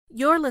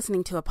You're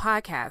listening to a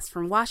podcast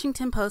from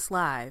Washington Post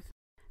Live,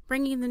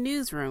 bringing the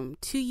newsroom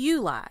to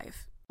you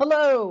live.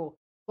 Hello,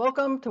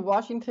 welcome to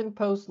Washington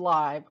Post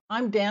Live.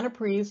 I'm Dana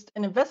Priest,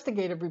 an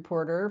investigative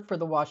reporter for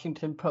the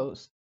Washington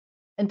Post.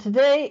 And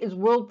today is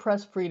World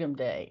Press Freedom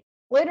Day.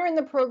 Later in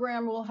the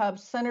program, we'll have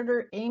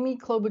Senator Amy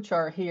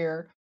Klobuchar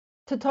here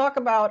to talk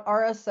about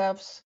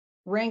RSF's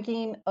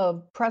ranking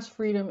of press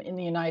freedom in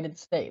the United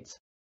States.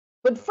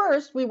 But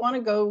first, we want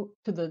to go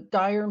to the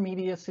dire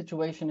media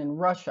situation in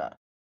Russia.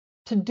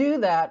 To do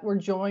that, we're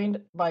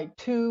joined by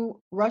two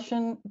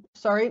reporters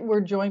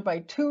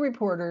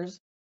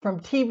from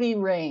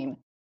TV Rain.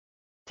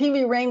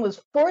 TV Rain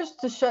was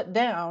forced to shut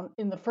down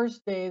in the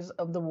first days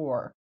of the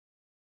war.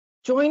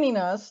 Joining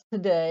us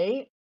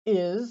today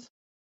is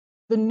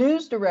the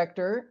news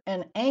director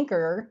and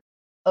anchor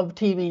of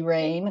TV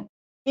Rain,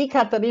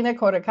 Ekaterina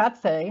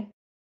Korekadze,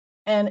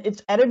 and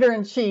its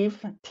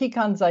editor-in-chief,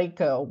 Tikhon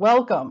Zaiko.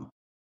 Welcome.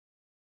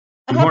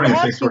 Good morning.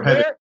 Thanks for having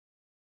me.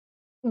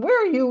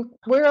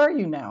 Where are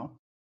you now?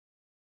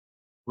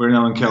 We're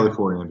now in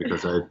California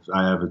because I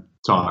have a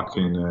talk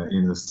in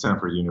the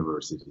Stanford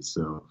University.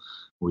 So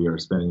we are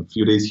spending a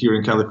few days here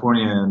in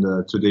California,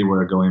 and today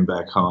we're going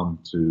back home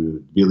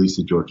to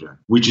Tbilisi, Georgia,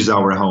 which is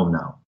our home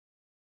now.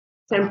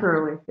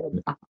 Temporarily.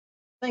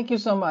 Thank you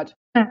so much.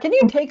 Can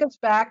you take us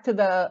back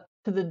to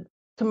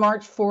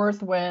March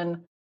 4th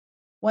when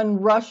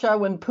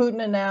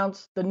Putin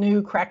announced the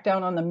new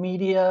crackdown on the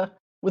media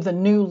with a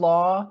new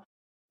law?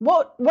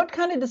 What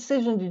kind of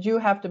decision did you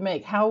have to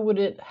make? How would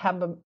it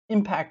have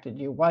impacted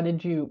you? Why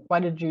did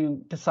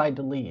you decide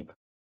to leave?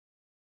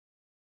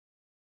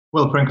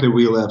 Well, frankly,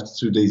 we left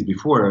 2 days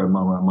before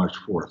March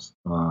 4th,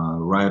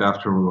 right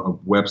after a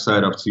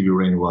website of TV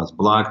Rain was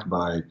blocked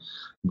by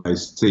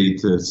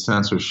state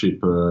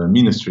censorship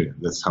ministry.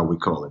 That's how we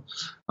call it.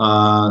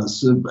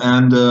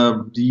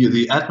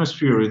 The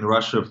atmosphere in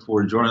Russia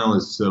for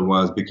journalists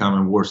was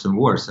becoming worse and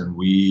worse, and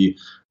we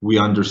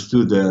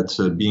understood that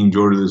being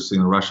journalists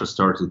in Russia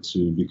started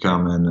to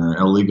become an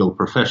illegal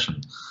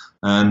profession.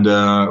 And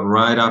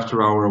right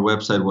after our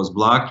website was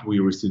blocked, we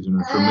received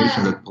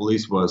information that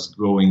police was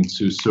going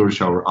to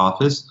search our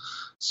office.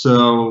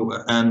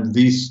 And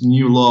this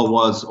new law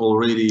was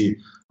already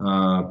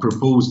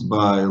proposed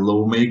by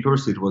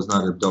lawmakers. It was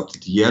not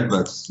adopted yet,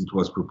 but it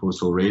was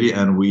proposed already.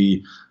 And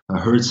we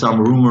heard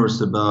some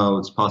rumors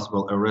about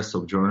possible arrests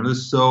of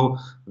journalists. So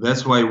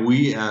that's why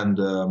we and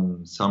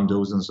some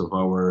dozens of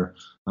our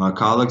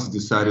colleagues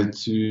decided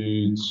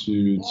to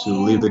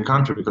leave the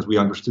country, because we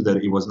understood that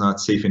it was not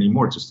safe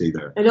anymore to stay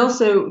there. And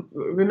also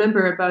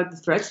remember about the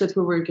threats that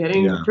we were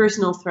getting,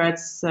 personal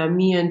threats,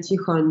 me and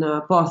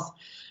Tikhon both.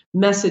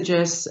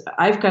 Messages.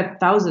 I've got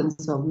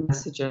thousands of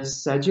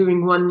messages.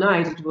 During one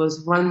night, it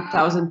was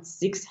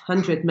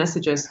 1,600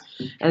 messages.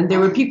 And there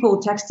were people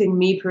texting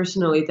me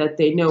personally that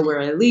they know where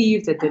I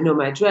live, that they know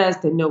my address,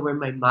 they know where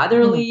my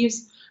mother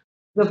lives.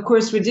 Of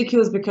course,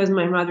 ridiculous because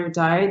my mother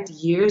died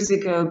years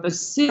ago, but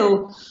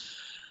still,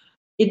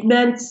 it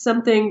meant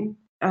something.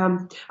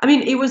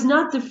 It was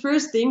not the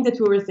first thing that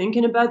we were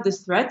thinking about, these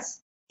threats.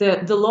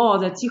 The law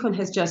that Tikhon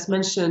has just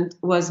mentioned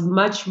was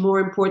much more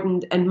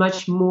important and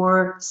much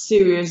more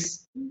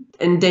serious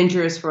and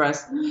dangerous for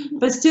us.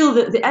 But still,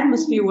 the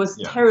atmosphere was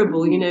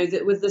terrible,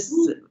 with this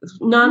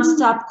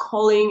nonstop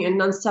calling and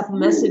nonstop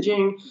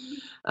messaging,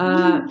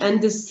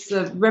 and this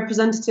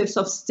representatives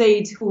of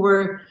state who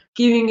were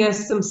giving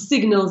us some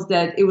signals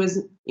that it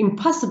was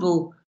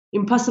impossible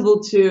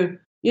to,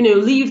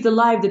 live the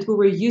life that we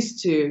were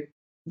used to.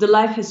 The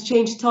life has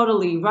changed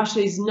totally. Russia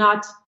is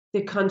not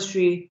the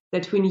country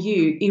that we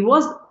knew. It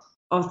was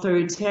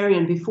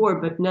authoritarian before,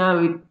 but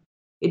now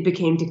it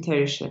became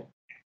dictatorship.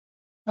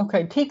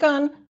 Okay,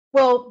 Tikhon,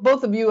 well,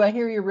 both of you, I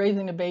hear you're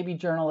raising a baby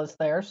journalist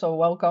there, so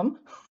welcome.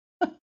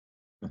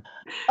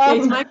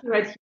 It's Mike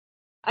right here.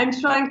 I'm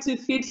trying to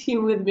feed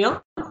him with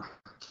milk,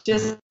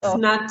 just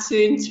not to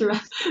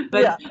interrupt,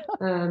 but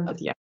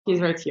yeah, he's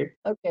right here.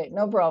 Okay,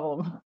 no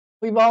problem.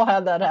 We've all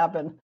had that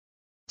happen.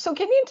 So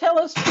can you tell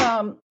us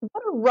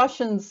what are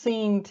Russians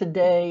seeing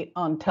today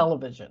on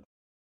television,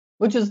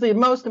 which is the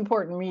most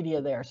important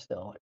media there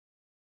still?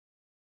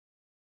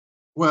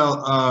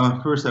 Well,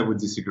 first I would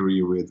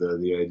disagree with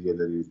the idea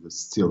that it is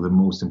still the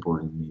most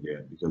important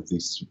media,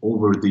 because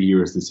over the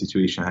years the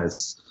situation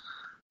has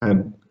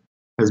been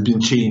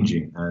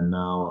changing, and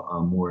now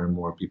more and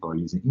more people are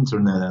using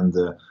internet, and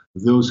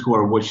those who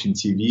are watching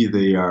TV,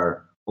 they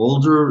are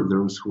older.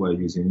 Those who are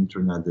using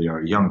internet, they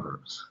are younger.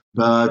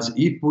 But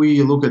if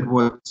we look at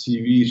what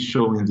TV is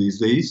showing these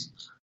days,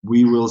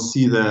 we will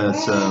see that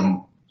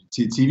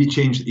TV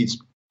changed its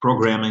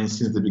programming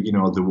since the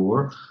beginning of the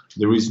war.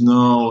 There is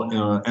no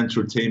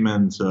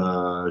entertainment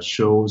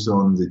shows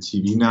on the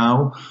TV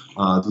now.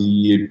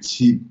 The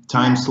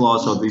time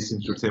slots of these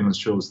entertainment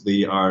shows,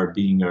 they are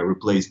being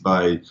replaced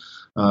by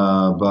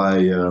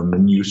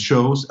news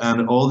shows,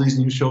 and all these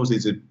news shows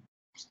it's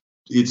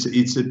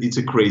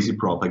a crazy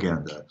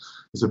propaganda.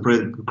 It's a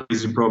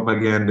crazy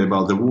propaganda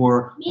about the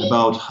war,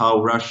 about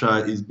how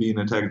Russia is being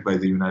attacked by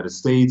the United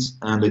States,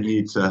 and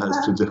it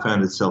has to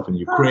defend itself in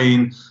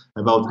Ukraine.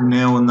 about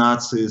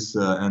neo-Nazis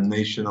and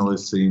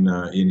nationalists in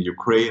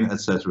Ukraine,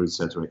 etc.,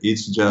 etc.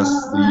 It's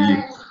just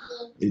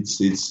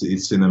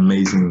it's an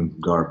amazing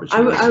garbage.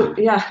 I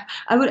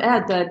would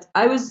add that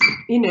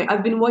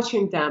I've been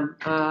watching them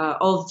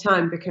all the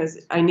time because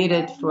I need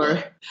it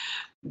for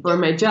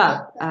my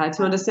job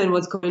to understand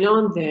what's going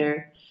on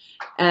there.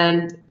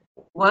 And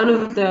one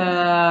of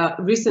the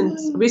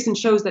recent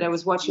shows that I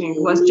was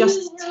watching was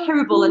just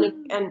terrible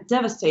and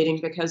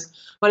devastating, because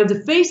one of the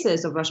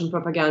faces of Russian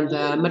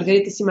propaganda,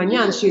 Margarita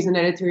Simonyan, she's an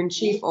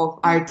editor-in-chief of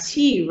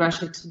RT,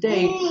 Russia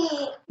Today,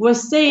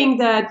 was saying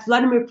that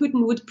Vladimir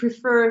Putin would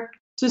prefer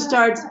to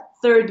start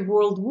Third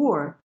World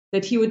War,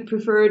 that he would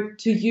prefer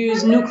to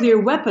use nuclear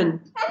weapon,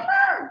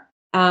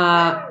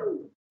 rather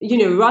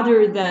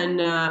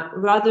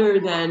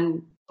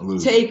than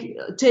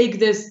take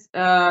this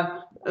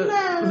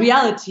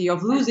reality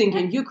of losing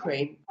in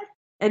Ukraine.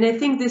 And I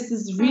think this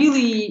is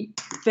really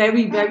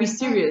very, very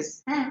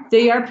serious.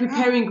 They are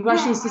preparing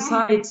Russian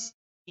society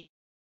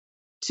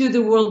to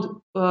the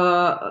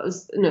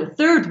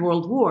Third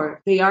World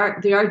War. They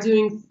are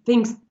doing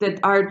things that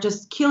are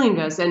just killing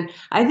us. And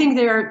I think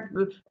they are,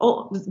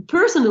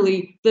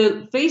 personally,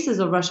 the faces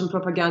of Russian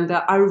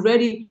propaganda are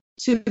ready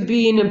to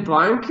be in a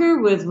bunker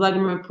with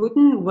Vladimir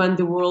Putin when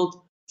the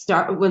World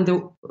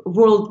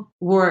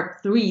War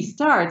III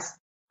starts.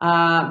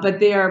 But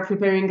they are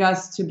preparing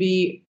us to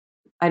be,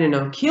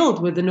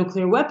 killed with the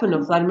nuclear weapon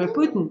of Vladimir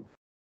Putin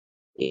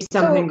if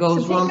something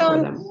goes wrong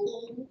for them.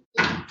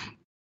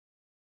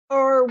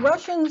 Are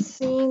Russians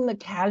seeing the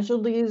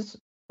casualties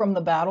from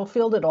the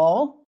battlefield at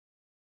all?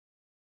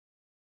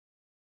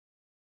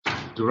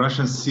 Do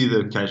Russians see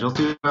the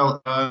casualties?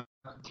 Well,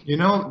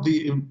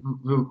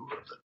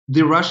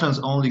 the Russians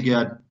only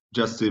get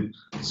just a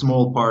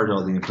small part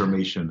of the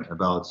information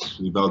about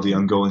the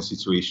ongoing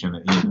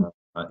situation in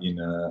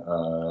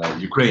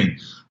Ukraine,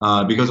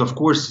 because of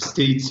course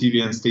state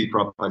TV and state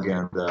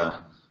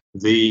propaganda,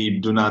 they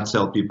do not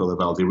tell people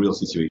about the real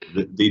situation.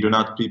 They do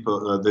not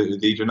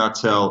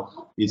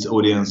tell its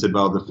audience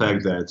about the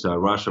fact that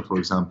Russia, for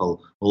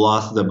example,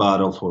 lost the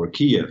battle for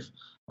Kiev,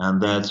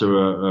 and that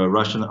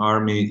Russian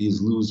army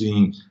is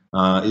losing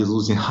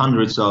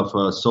hundreds of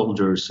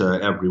soldiers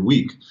every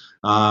week.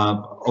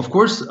 Of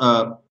course,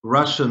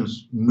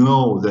 Russians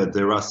know that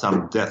there are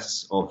some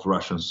deaths of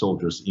Russian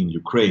soldiers in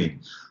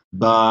Ukraine,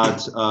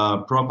 but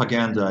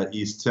propaganda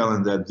is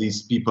telling that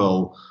these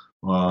people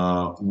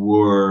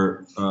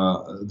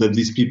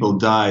these people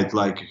died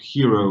like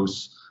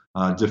heroes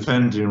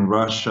defending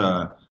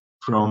Russia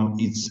from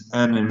its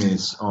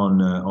enemies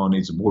on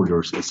its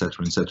borders,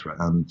 etc., etc.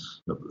 And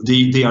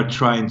they are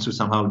trying to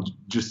somehow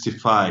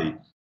justify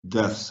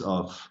deaths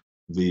of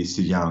these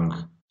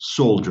young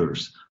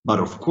soldiers. But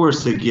of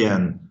course,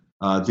 again,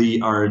 they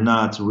are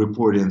not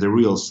reporting the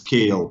real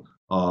scale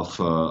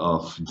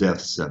of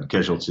deaths and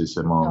casualties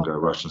among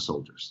Russian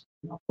soldiers.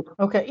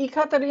 Okay,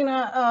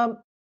 Ekaterina,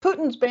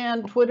 Putin's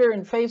banned Twitter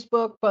and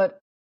Facebook, but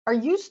are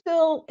you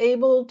still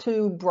able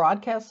to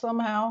broadcast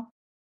somehow?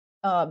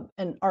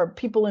 And are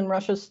people in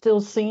Russia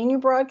still seeing you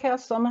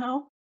broadcast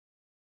somehow?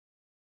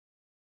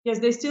 Yes,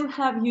 they still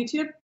have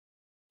YouTube,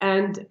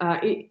 and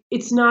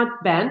it's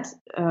not banned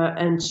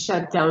and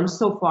shut down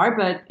so far,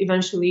 but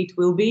eventually it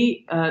will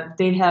be.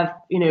 They have,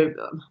 a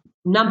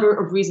number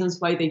of reasons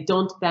why they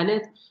don't ban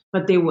it,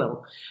 but they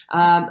will.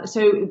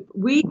 So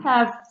we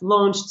have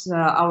launched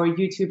our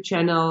YouTube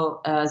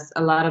channel as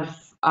a lot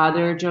of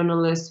other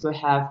journalists. We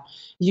have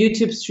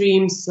YouTube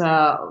streams,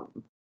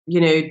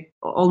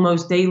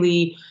 almost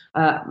daily.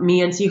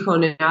 Me and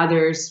Tikhon and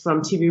others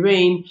from TV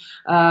Rain.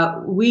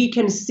 We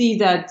can see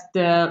that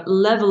the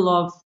level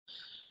of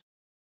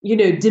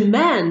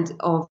demand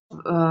of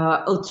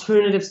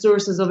alternative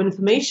sources of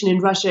information in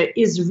Russia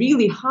is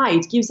really high.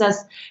 It gives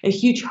us a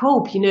huge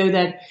hope,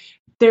 that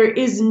there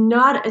is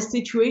not a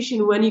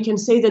situation when you can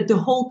say that the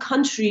whole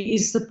country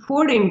is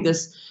supporting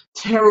this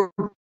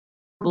terrible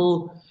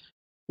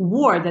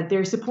war, that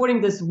they're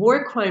supporting this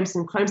war crimes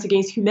and crimes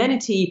against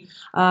humanity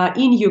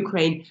in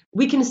Ukraine.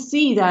 We can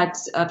see that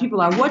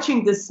people are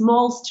watching the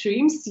small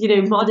streams,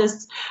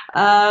 modest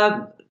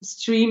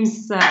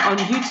streams on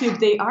YouTube.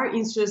 They are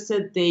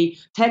interested, they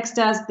text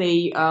us,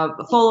 they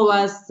follow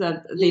us,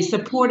 they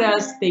support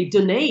us, they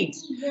donate.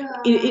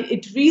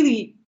 It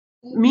really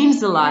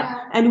means a lot.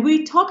 And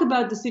we talk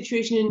about the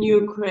situation in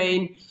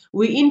Ukraine,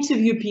 we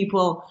interview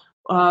people,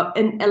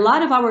 and a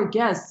lot of our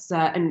guests,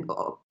 and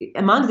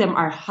among them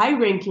are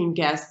high-ranking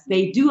guests,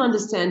 they do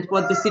understand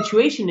what the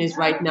situation is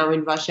right now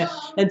in Russia,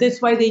 and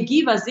that's why they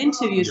give us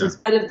interviews, in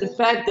spite of the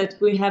fact that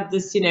we have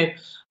this,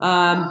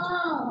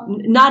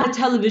 not a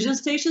television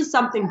station,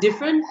 something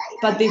different,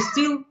 but they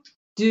still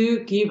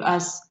do give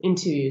us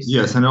interviews.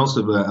 Yes, and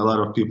also a lot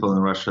of people in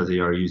Russia, they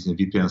are using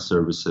VPN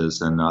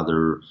services and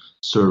other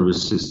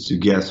services to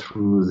get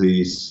through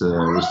these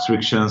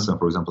restrictions, and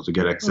for example, to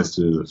get access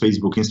to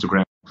Facebook,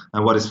 Instagram.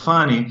 And what is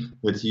funny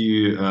that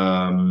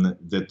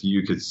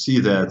you could see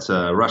that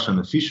Russian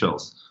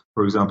officials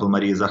for example,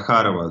 Maria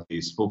Zakharova, the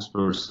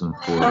spokesperson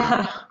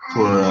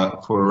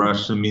for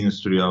Russian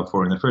Ministry of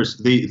Foreign Affairs,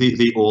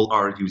 they all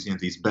are using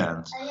these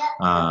banned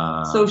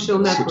social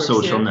networks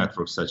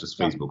such as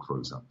Facebook, for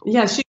example.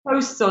 Yeah, she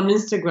posts on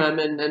Instagram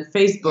and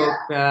Facebook,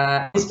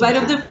 in spite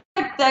of the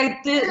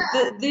fact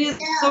that these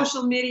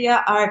social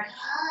media are,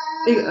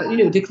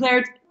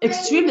 declared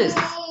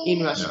extremists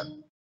in Russia.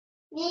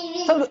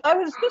 So I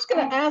was just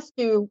going to ask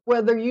you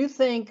whether you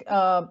think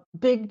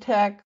big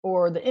tech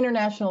or the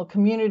international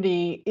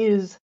community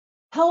is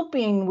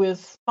helping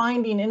with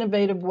finding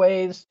innovative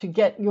ways to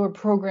get your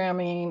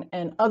programming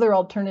and other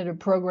alternative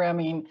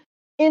programming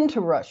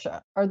into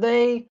Russia. Are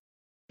they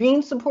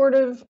being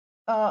supportive,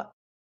 or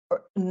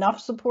enough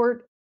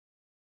support?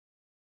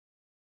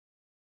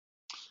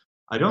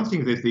 I don't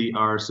think that they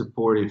are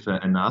supportive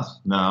enough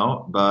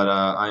now, but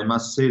I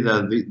must say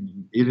that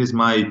it is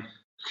my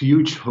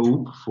huge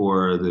hope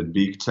for the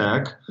big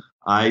tech.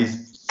 I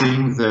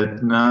think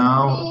that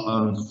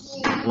now,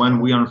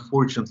 when we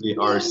unfortunately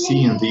are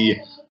seeing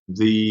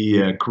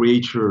the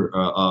creation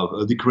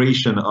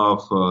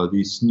of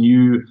this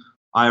new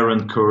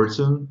Iron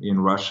Curtain in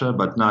Russia,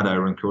 but not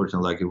Iron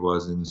Curtain like it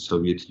was in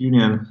Soviet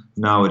Union.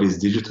 Now it is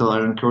digital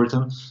Iron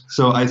Curtain.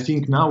 So I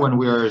think now when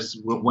we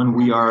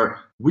are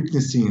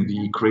witnessing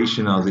the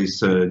creation of this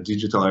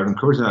digital Iron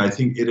Curtain, I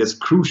think it is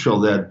crucial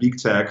that big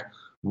tech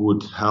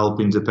would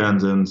help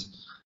independent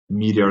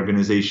media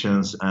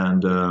organizations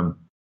and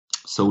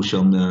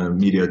social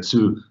media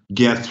to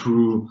get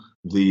through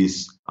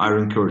this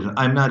Iron Curtain.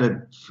 I'm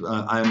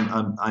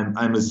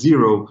a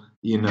zero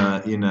in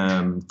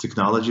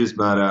technologies,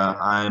 but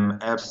I'm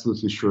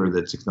absolutely sure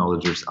that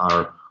technologies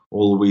are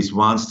always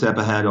one step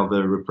ahead of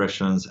the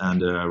repressions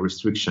and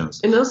restrictions.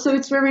 And also,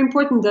 it's very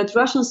important that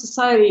Russian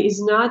society is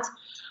not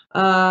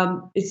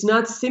it's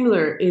not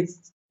similar.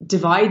 It's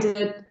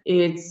divided,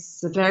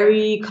 it's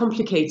very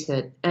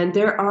complicated, and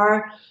there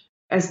are,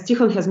 as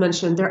Tikhon has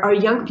mentioned, there are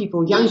young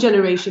people, young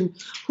generation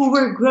who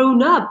were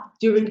grown up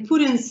during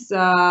Putin's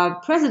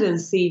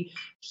presidency.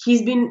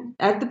 He's been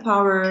at the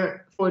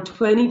power for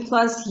 20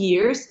 plus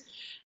years,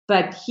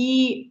 but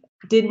he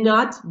did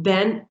not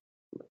ban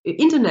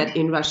internet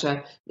in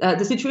Russia.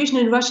 The situation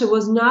in Russia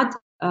was not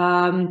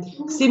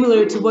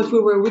similar to what we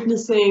were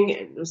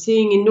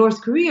seeing in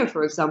North Korea,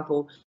 for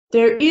example.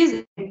 There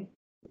is a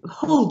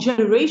whole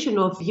generation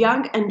of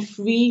young and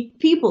free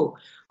people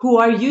who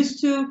are used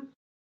to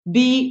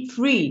be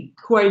free,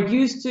 who are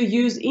used to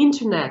use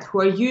internet, who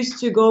are used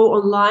to go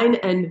online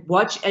and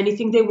watch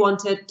anything they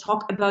wanted,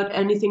 talk about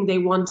anything they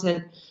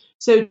wanted.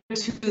 So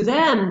to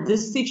them,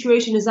 this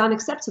situation is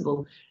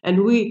unacceptable,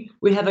 and we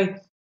have a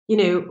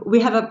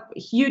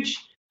huge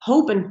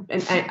hope, and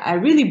I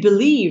really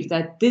believe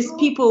that these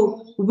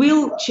people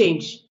will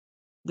change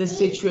the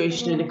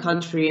situation in the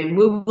country, and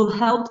we will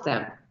help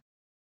them.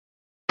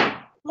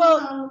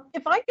 Well,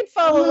 if I could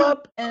follow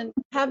up and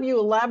have you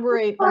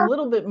elaborate a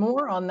little bit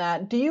more on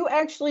that, do you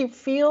actually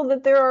feel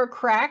that there are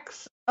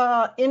cracks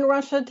in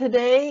Russia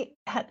today?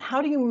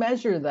 How do you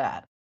measure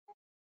that?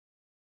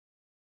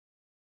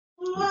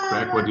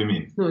 Crack? What do you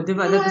mean? No,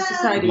 the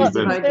society is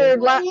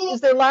divided.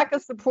 Is there lack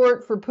of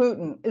support for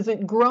Putin? Is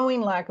it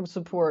growing lack of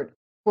support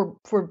for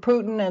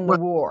Putin and the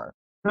war?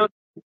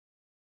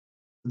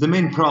 The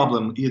main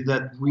problem is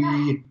that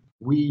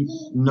we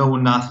know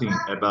nothing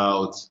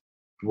about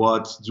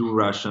what do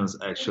Russians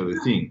actually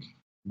think.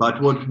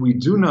 But what we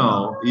do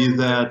know is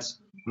that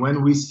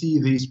when we see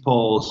these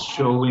polls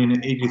showing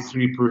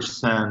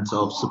 83%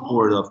 of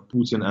support of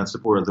Putin and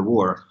support of the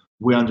war,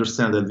 we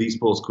understand that these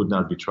polls could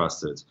not be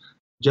trusted.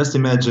 Just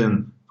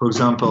imagine, for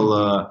example,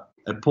 a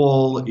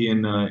poll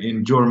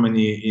in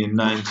Germany in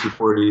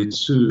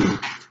 1942.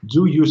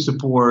 Do you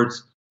support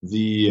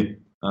the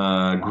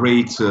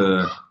great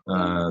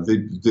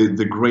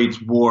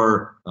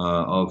war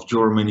of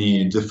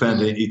Germany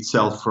defending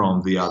itself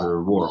from the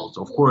other world?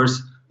 Of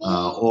course,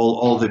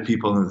 all the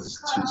people in this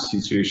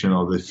situation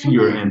of the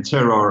fear and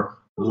terror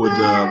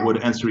would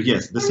answer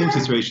yes. The same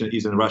situation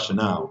is in Russia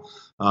now.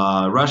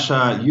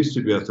 Russia used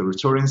to be an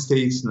authoritarian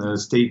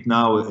state.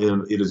 Now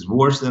it is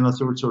worse than an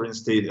authoritarian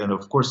state, and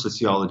of course,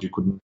 sociology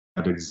could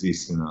not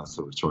exist in an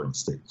authoritarian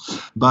state.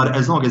 But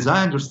as long as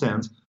I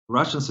understand,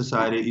 Russian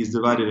society is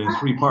divided in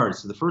three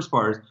parts. The first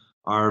part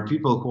are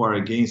people who are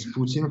against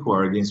Putin, who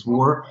are against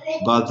war,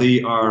 but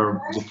they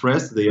are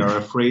depressed, they are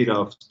afraid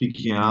of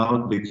speaking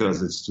out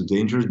because it's too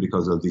dangerous,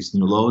 because of these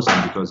new laws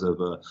and because of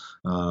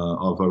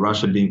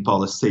Russia being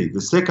police state.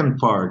 The second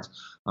part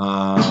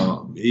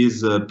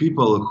is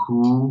people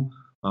who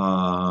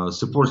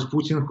support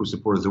Putin, who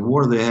support the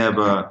war. They have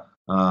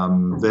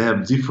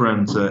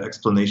different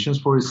explanations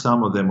for it.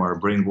 Some of them are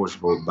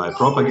brainwashed by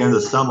propaganda.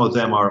 Some of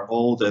them are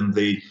old and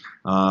they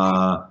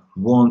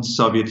want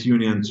Soviet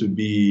Union to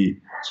be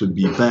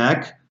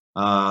back.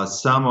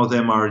 Some of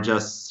them are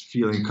just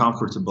feeling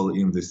comfortable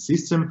in the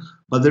system.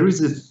 But there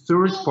is a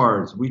third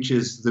part, which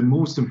is the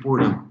most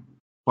important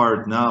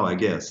part now, I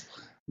guess.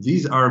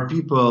 These are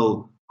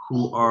people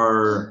who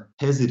are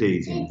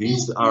hesitating.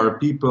 These are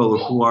people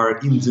who are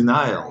in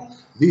denial.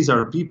 these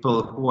are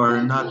people who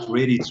are not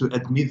ready to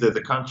admit that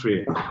the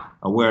country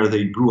where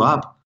they grew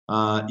up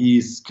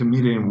is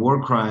committing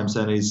war crimes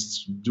and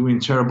is doing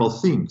terrible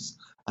things.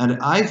 And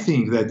I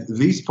think that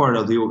this part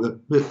of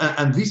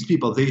and these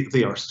people,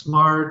 they are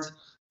smart,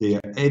 they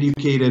are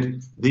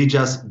educated, they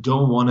just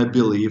don't want to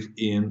believe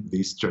in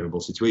this terrible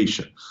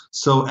situation.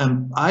 So,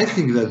 and I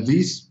think that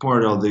this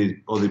part of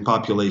the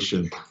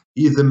population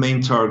is the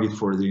main target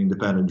for the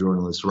independent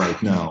journalists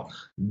right now.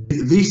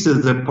 This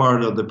is the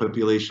part of the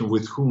population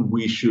with whom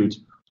we should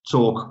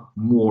talk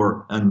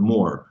more and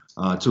more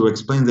to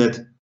explain that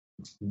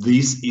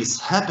this is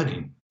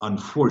happening.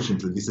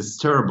 Unfortunately, this is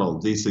terrible.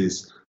 This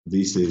is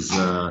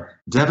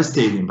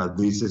devastating, but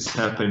this is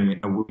happening,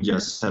 and we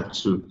just have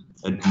to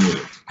admit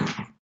it.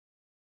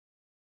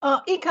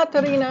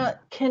 Ekaterina,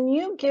 can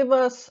you give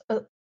us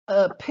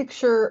a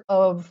picture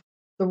of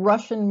the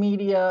Russian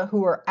media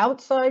who are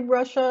outside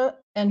Russia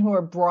and who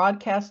are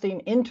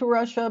broadcasting into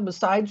Russia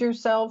besides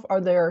yourself?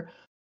 Are there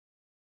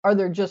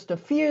just a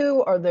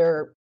few? Are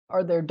there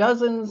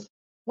dozens?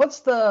 What's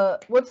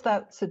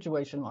that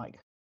situation like?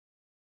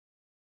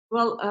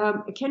 Well,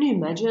 can you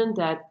imagine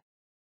that?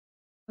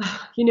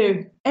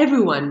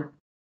 Everyone,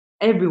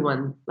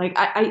 like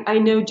I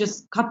know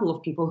just a couple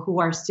of people who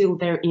are still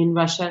there in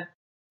Russia.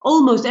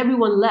 Almost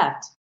everyone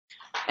left.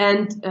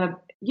 And,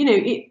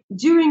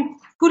 during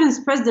Putin's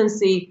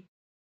presidency,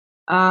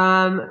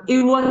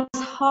 it was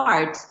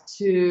hard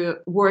to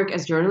work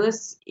as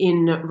journalists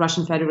in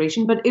Russian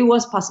Federation, but it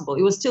was possible.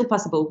 It was still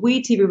possible.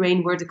 We, TV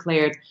Rain, were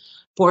declared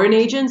foreign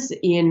agents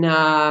in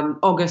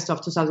August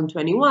of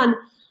 2021,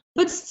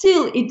 but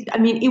still,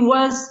 it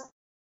was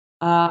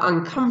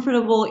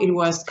uncomfortable, it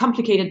was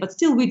complicated, but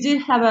still we did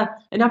have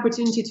an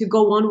opportunity to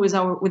go on with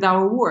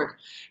our work.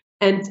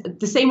 And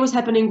the same was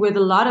happening with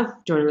a lot of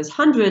journalists,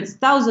 hundreds,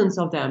 thousands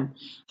of them,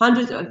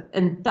 hundreds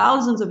and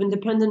thousands of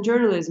independent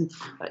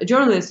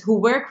journalists who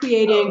were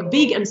creating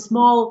big and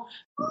small,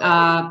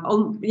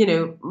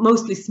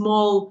 mostly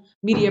small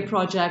media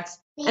projects.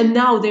 And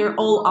now they're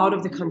all out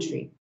of the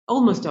country,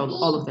 almost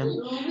all of them.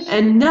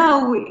 And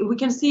now we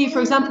can see,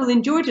 for example,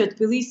 in Georgia,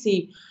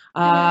 Tbilisi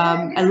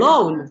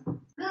alone,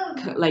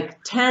 like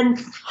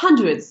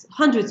hundreds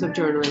of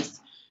journalists.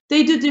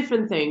 They do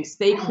different things.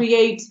 They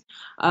create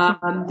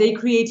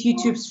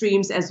YouTube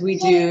streams, as we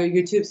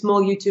do,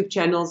 small YouTube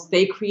channels.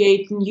 They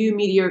create new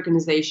media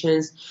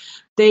organizations.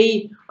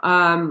 They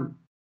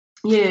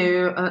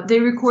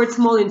record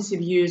small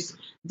interviews.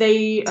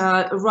 They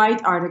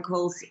write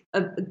articles.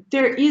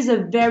 There is a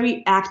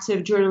very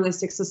active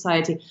journalistic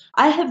society.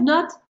 I have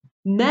not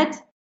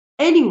met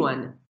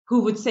anyone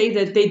who would say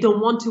that they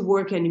don't want to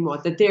work anymore,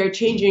 that they are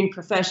changing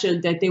profession,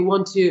 that they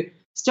want to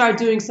start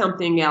doing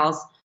something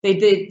else. They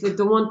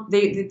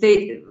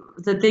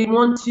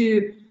want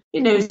to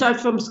start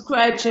from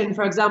scratch and,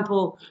 for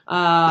example,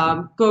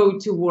 go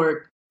to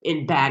work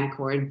in bank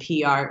or in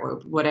PR or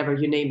whatever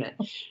you name it.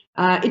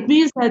 It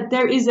means that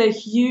there is a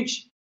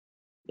huge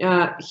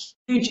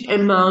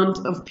amount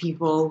of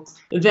people,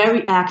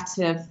 very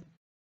active,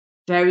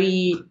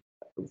 very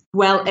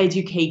well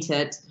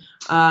educated,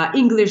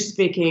 English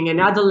speaking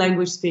and other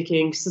language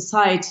speaking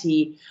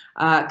society,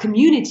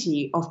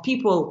 community of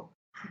people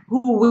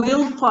who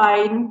will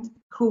find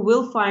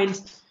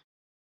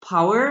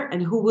power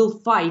and who will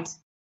fight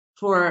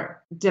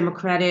for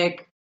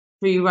democratic,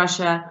 free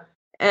Russia.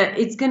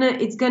 It's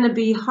gonna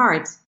be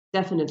hard,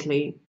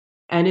 definitely,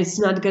 and it's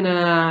not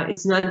gonna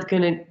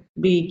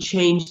be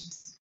changed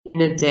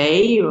in a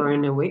day or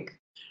in a week.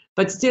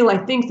 But still, I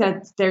think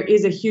that there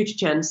is a huge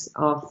chance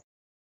of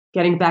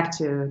getting back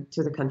to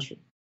the country.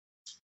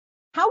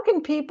 How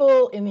can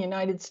people in the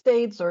United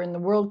States or in the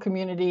world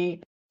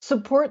community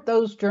support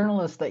those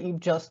journalists that you've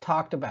just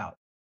talked about?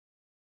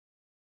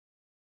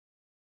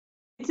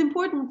 It's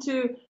important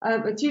to,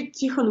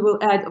 Tikhon will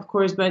add, of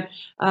course, but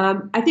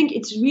I think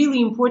it's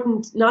really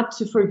important not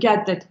to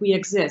forget that we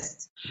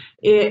exist.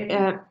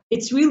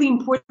 It's really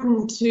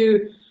important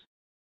to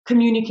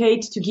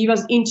communicate, to give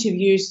us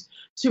interviews,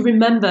 to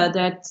remember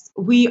that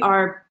we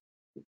are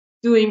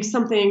doing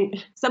something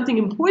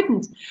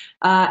important,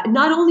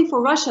 not only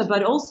for Russia,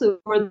 but also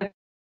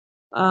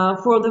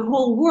for the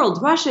whole world.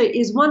 Russia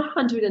is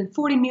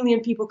 140 million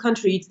people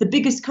country. It's the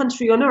biggest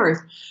country on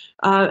earth,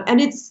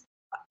 and it's.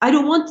 I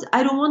don't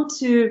want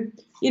to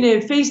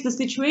face the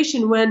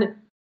situation when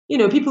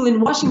people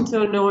in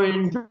Washington or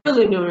in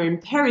Berlin or in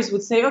Paris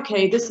would say,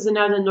 okay, this is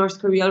another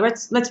North Korea.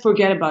 Let's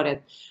forget about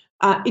it.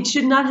 It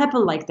should not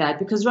happen like that,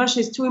 because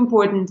Russia is too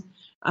important.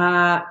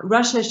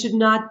 Russia should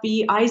not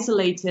be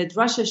isolated.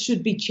 Russia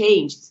should be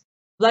changed.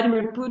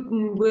 Vladimir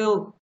Putin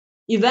will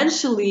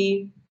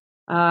eventually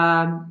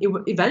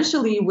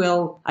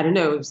will, I don't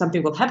know,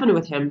 something will happen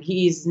with him.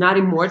 He is not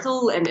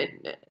immortal, and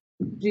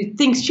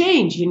things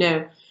change,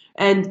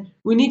 and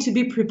we need to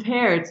be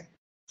prepared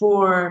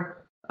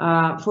for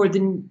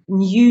the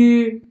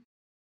new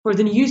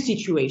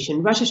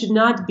situation. Russia should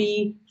not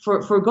be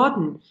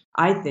forgotten.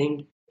 I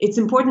think it's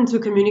important to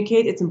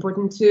communicate. It's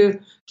important to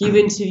give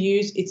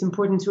interviews. It's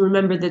important to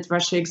remember that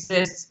Russia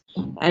exists,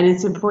 and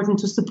it's important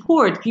to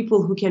support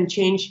people who can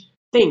change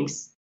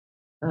things.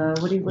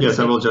 What do you Yes,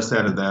 I will just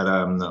add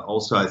that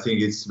also I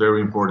think it's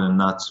very important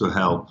not to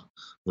help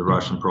the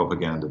Russian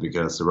propaganda,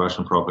 because the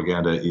Russian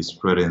propaganda is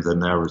spreading the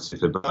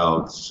narrative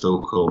about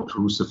so-called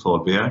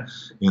Russophobia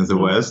in the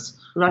West.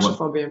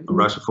 Russophobia.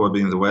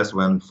 Russophobia in the West,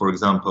 when, for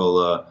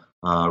example,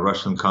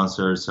 Russian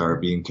concerts are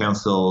being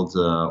cancelled,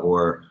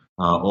 or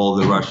all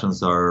the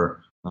Russians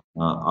are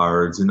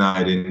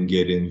denied in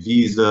getting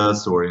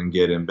visas or in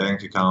getting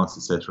bank accounts,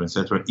 etc.,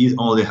 etc. It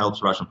only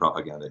helps Russian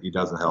propaganda. It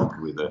doesn't help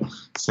with the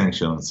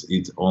sanctions.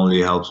 It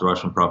only helps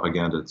Russian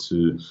propaganda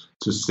to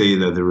say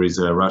that there is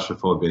a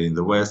Russophobia in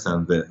the West,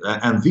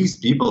 and these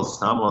people,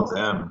 some of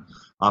them,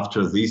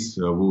 after this,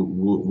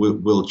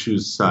 will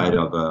choose side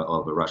of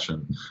the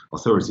Russian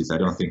authorities. I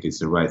don't think it's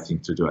the right thing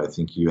to do. I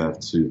think you have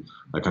to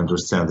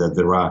understand that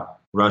there are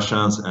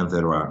Russians and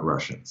there are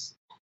Russians.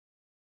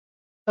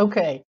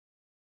 Okay.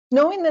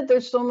 Knowing that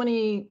there's so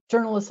many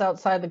journalists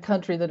outside the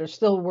country that are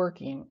still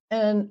working,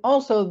 and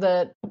also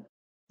that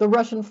the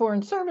Russian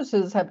foreign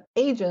services have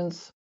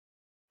agents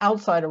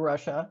outside of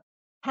Russia,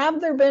 have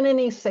there been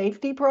any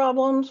safety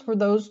problems for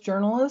those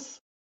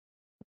journalists?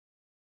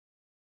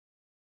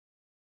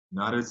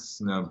 Not that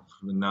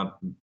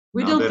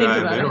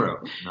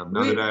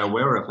I'm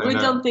aware of. We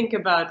don't think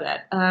about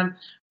that.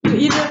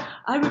 You know,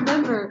 I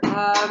remember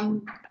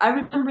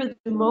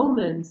the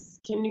moments.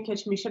 Can you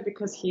catch Misha,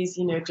 because he's,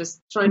 you know,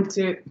 just trying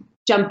to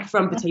jump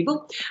from the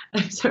table?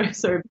 sorry.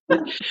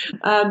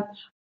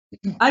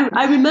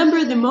 I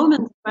remember the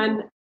moments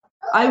when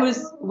I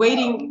was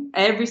waiting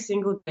every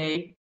single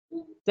day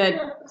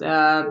that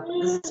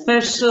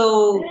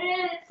special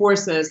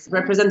forces,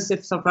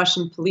 representatives of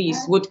Russian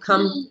police, would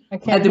come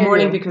at the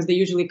morning, because they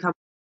usually come.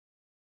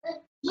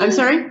 I'm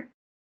sorry?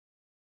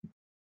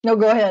 No,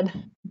 go ahead.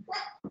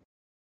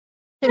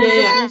 Can you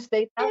just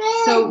restate that?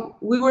 So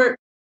we were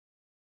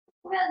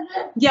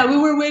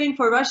waiting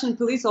for Russian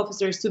police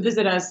officers to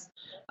visit us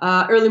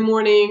early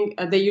morning.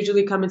 They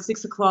usually come at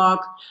 6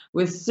 o'clock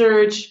with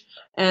search,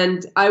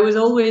 and I was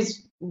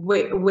always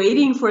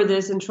waiting for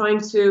this and trying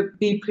to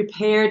be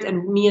prepared.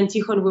 And me and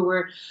Tikhon,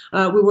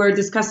 we were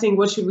discussing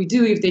what should we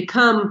do if they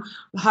come,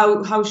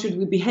 how should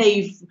we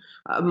behave,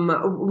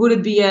 would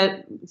it be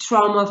a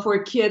trauma for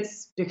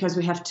kids because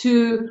we have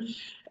two,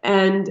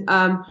 and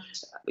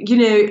you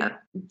know,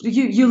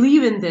 you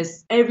live in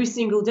this every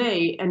single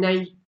day, and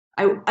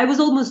I was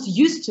almost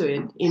used to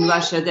it in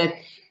Russia, that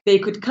they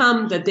could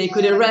come, that they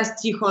could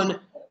arrest Tikhon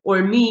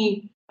or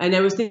me. And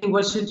I was thinking,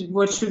 what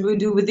should we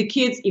do with the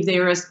kids if they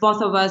arrest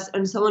both of us,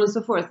 and so on and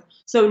so forth.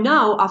 So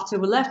now, after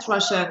we left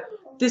Russia,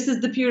 this is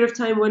the period of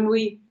time when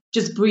we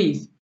just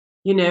breathe,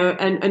 you know,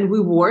 and we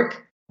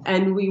work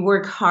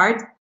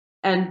hard.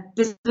 And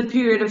this is the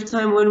period of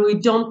time when we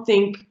don't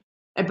think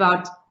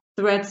about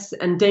threats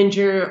and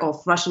danger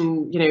of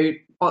Russian, you know,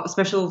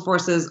 special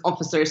forces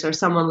officers or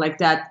someone like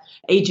that,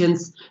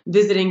 agents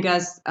visiting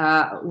us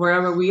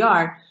wherever we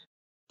are.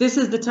 This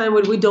is the time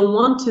when we don't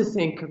want to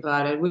think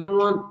about it. We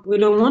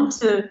don't want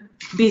to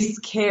be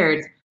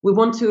scared. We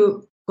want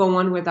to go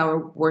on with our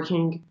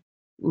working,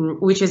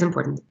 which is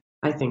important,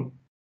 I think.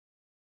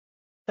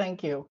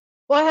 Thank you.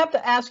 Well, I have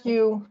to ask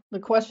you the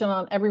question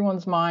on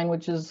everyone's mind,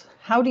 which is,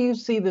 how do you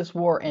see this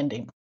war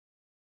ending?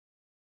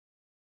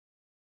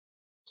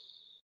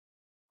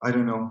 I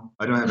don't know.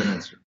 I don't have an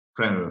answer,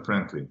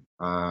 frankly.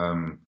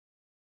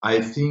 I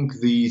think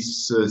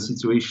this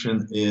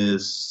situation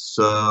is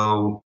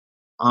so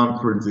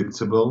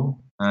unpredictable,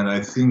 and I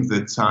think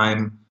the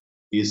time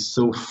is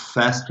so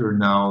faster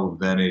now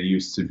than it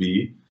used to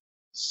be.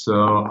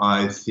 So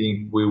I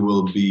think we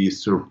will be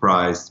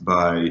surprised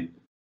by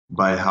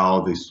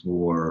how this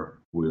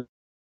war will.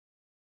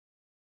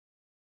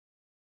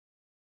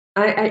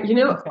 You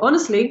know,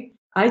 honestly,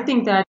 I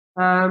think that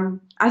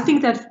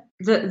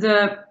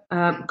the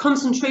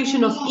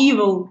concentration of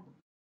evil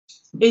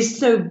is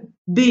so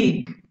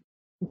big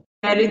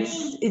that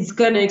it's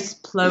gonna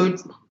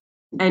explode,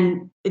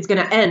 and it's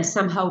gonna end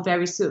somehow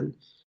very soon,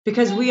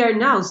 because we are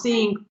now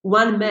seeing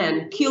one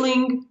man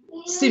killing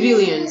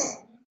civilians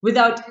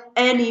without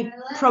any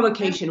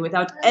provocation,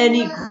 without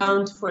any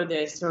ground for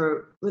this,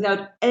 or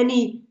without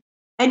anything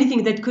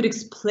that could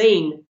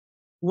explain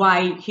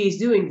why he's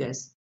doing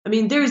this. I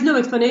mean, there is no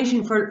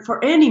explanation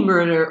for any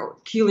murder or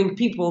killing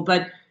people,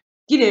 but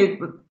you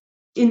know,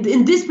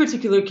 in this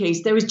particular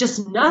case, there is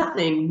just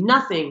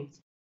nothing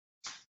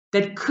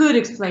that could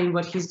explain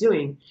what he's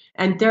doing.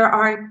 And there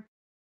are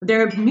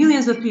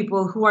millions of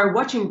people who are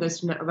watching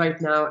this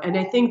right now, and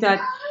I think that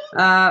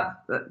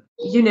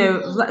you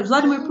know,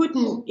 Vladimir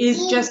Putin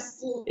is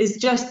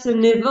just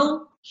an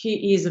evil.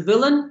 He is a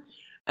villain,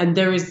 and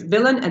there is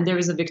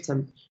a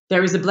victim.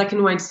 There is a black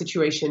and white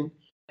situation,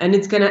 and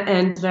it's gonna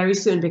end very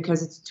soon,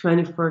 because it's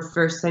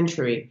 21st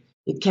century.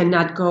 It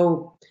cannot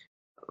go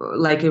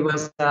like it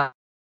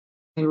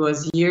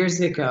was years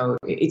ago.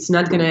 It's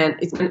not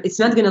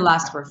gonna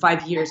last for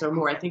 5 years or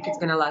more. I think it's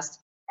gonna last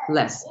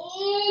less.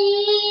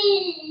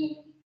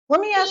 Let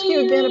me ask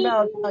you again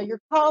about your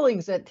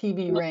colleagues at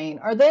TV Rain.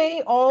 Are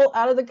they all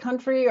out of the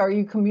country? Are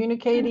you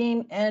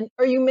communicating, and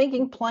are you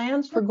making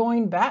plans for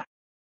going back?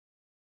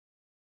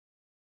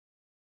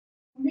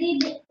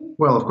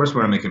 Well, of course,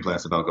 we're making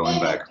plans about going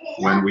back.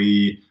 When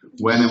we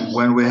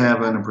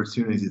have an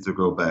opportunity to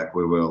go back,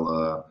 we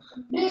will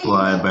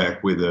fly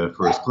back with the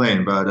first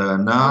plane. But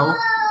now,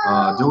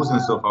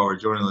 dozens of our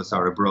journalists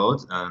are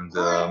abroad, and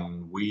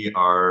we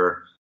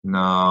are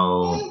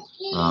now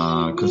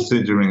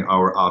considering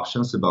our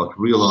options about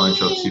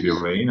relaunch of TV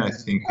Rain. I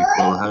think it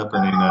will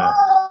happen in a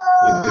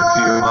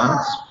few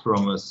months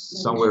from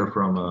somewhere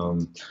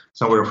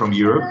from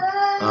Europe,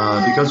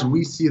 because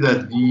we see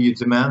that the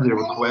demand, the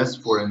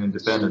request for an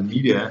independent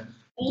media,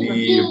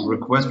 the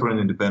request for an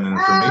independent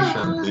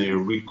information, the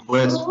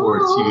request for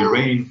TV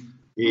Rain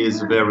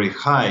is very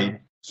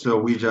high. So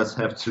we just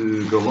have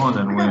to go on,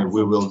 and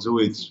we will do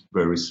it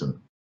very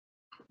soon.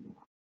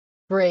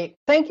 Great.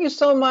 Thank you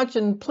so much,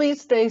 and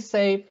please stay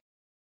safe.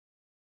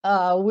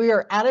 We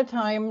are out of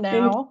time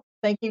now.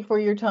 Thank you for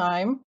your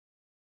time,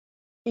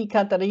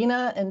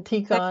 Ekaterina and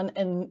Tikhon,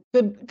 and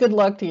good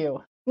luck to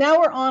you. Now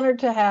we're honored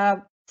to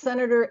have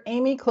Senator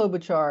Amy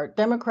Klobuchar,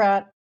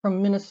 Democrat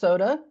from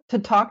Minnesota, to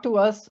talk to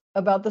us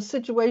about the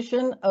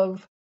situation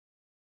of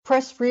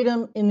press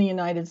freedom in the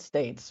United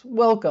States.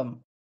 Welcome.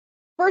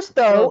 First,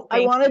 though, I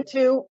wanted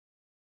to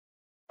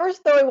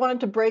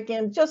break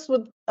in just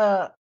with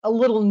a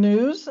little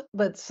news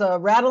that's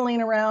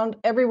rattling around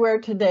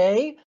everywhere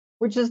today,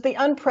 which is the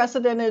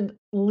unprecedented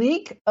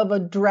leak of a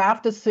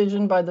draft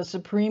decision by the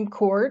Supreme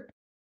Court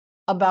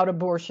about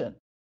abortion.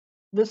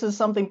 This is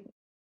something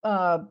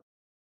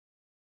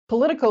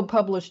Politico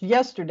published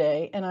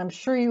yesterday, and I'm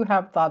sure you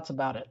have thoughts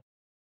about it.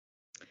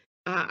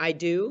 I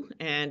do,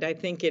 and I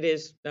think it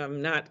is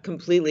not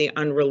completely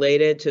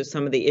unrelated to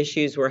some of the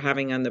issues we're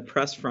having on the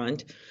press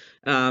front,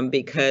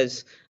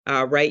 because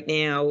right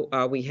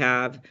now we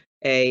have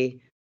a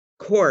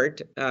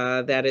court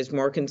that is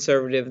more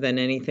conservative than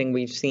anything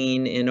we've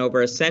seen in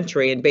over a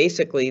century, and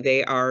basically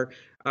they are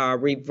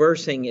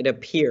reversing, it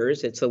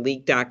appears, it's a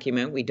leaked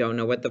document, we don't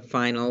know what the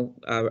final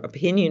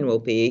opinion will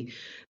be,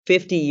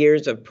 50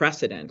 years of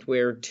precedent,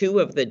 where two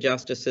of the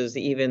justices,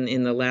 even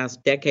in the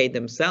last decade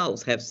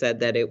themselves, have said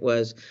that it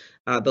was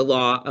the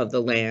law of the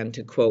land,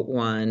 to quote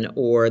one,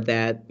 or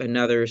that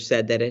another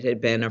said that it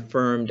had been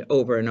affirmed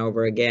over and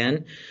over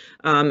again.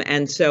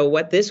 And so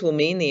what this will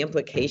mean, the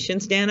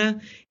implications,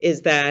 Dana,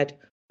 is that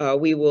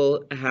we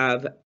will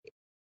have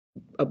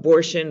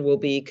abortion will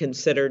be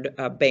considered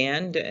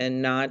banned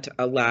and not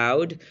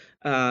allowed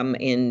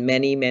in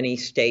many, many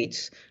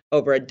states.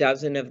 Over a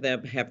dozen of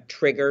them have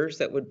triggers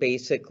that would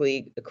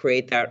basically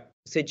create that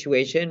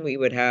situation. We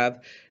would have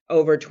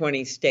over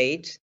 20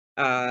 states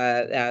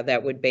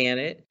that would ban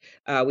it.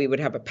 We would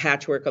have a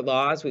patchwork of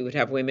laws. We would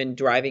have women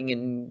driving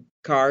in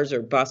cars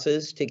or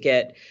buses to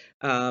get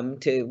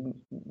to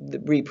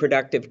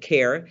reproductive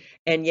care.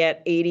 And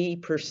yet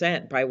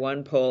 80%, by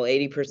one poll,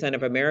 80%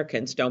 of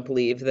Americans don't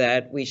believe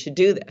that we should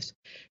do this.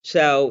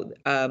 So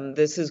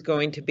this is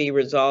going to be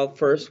resolved.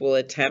 First, we'll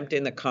attempt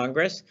in the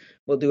Congress.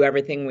 We'll do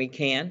everything we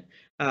can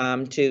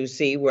to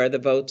see where the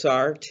votes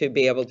are to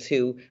be able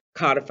to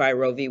codify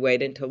Roe v.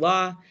 Wade into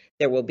law.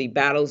 There will be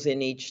battles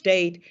in each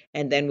state,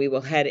 and then we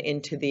will head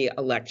into the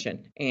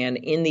election. And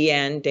in the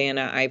end,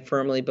 Dana, I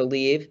firmly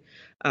believe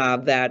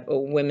that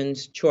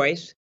women's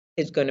choice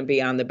is going to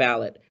be on the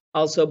ballot.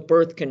 Also,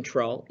 birth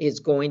control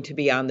is going to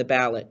be on the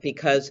ballot,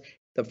 because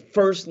the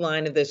first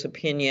line of this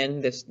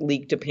opinion, this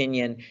leaked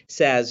opinion,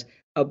 says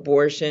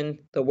abortion,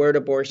 the word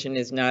abortion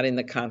is not in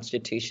the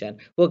Constitution.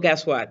 Well,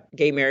 guess what?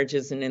 Gay marriage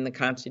isn't in the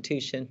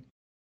Constitution.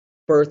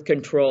 Birth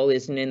control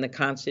isn't in the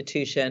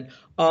Constitution.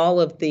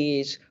 All of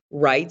these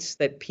rights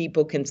that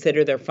people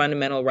consider their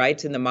fundamental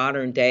rights in the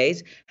modern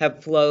days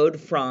have flowed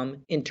from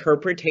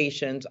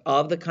interpretations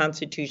of the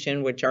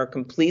Constitution, which are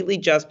completely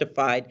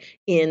justified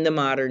in the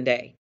modern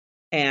day.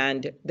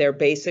 And they're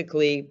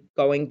basically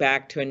going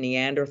back to a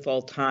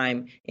Neanderthal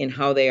time in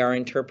how they are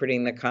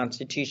interpreting the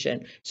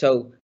Constitution.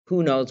 So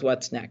who knows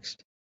what's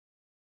next?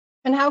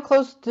 And how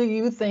close do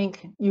you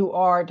think you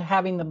are to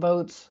having the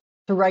votes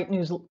to write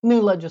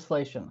new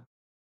legislation?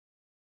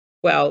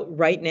 Well,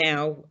 right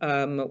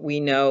now, we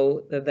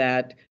know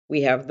that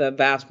we have the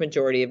vast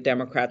majority of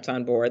Democrats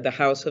on board. The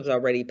House has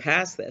already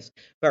passed this.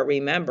 But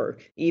remember,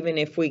 even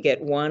if we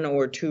get one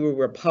or two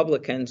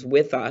Republicans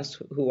with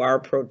us who are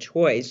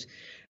pro-choice,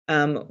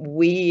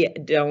 we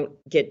don't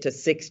get to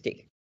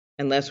 60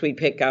 unless we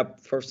pick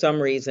up, for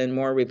some reason,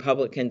 more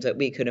Republicans that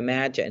we could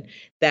imagine.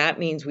 That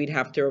means we'd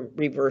have to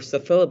reverse the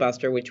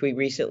filibuster, which we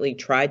recently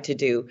tried to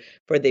do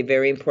for the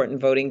very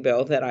important voting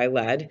bill that I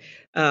led,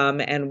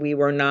 and we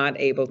were not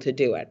able to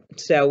do it.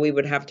 So we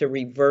would have to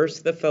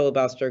reverse the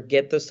filibuster,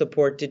 get the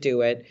support to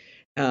do it,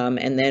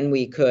 and then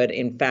we could,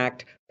 in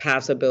fact,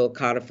 pass a bill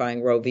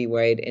codifying Roe v.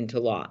 Wade into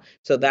law.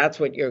 So that's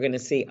what you're going to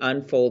see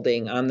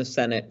unfolding on the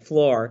Senate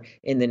floor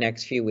in the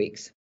next few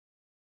weeks.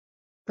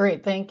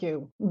 Great, thank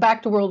you.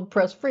 Back to World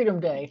Press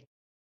Freedom Day.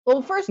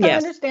 Well, first, yes.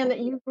 I understand that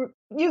you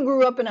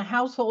grew up in a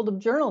household of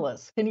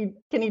journalists. Can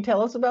you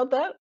tell us about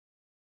that?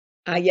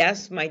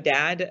 Yes, my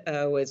dad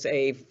was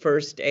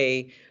first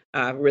a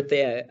with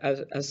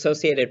the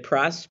Associated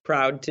Press,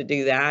 proud to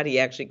do that. He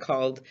actually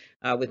called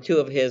with two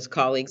of his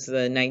colleagues the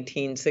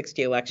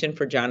 1960 election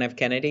for John F.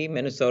 Kennedy.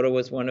 Minnesota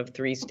was one of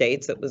 3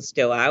 states that was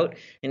still out,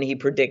 and he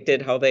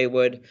predicted how they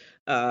would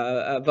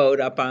vote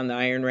up on the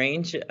Iron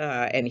Range,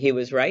 and he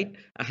was right,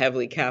 a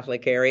heavily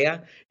Catholic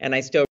area. And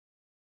I still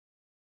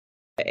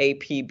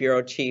AP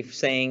bureau chief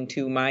saying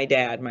to my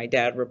dad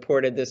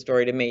reported this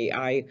story to me.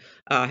 I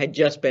had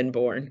just been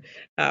born,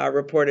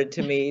 reported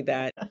to me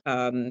that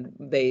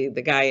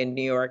the guy in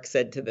New York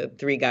said to the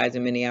 3 guys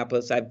in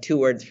Minneapolis, I have 2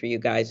 words for you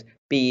guys,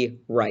 be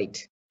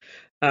right.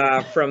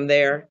 From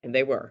there, and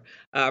they were.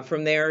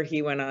 From there,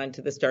 he went on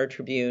to the Star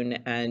Tribune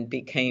and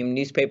became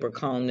newspaper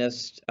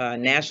columnist,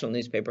 national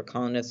newspaper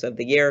columnist of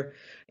the year,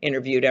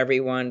 interviewed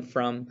everyone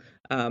from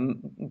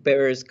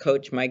Bears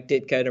coach Mike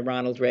Ditka to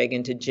Ronald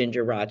Reagan to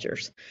Ginger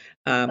Rogers.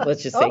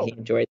 Let's just say he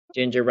enjoyed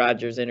the Ginger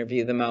Rogers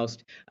interview the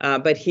most.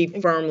 But he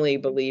firmly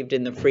believed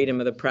in the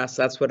freedom of the press.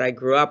 That's what I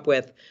grew up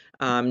with,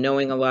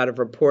 knowing a lot of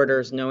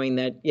reporters, knowing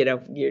that,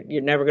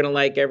 you're never going to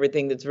like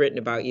everything that's written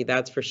about you,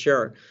 that's for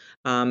sure.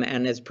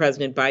 And as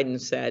President Biden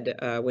said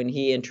when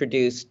he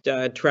introduced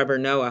Trevor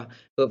Noah,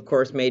 who of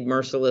course made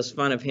merciless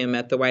fun of him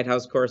at the White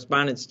House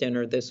Correspondents'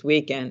 Dinner this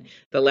weekend,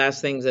 the last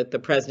things that the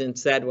president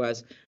said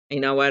was, you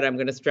know what, I'm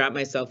going to strap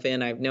myself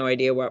in. I have no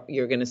idea what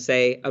you're going to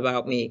say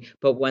about me.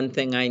 But one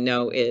thing I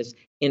know is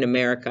in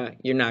America,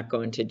 you're not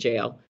going to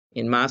jail.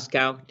 In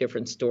Moscow,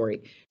 different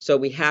story. So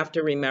we have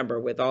to remember,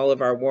 with all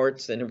of our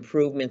warts and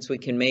improvements we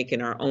can make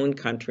in our own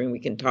country, and we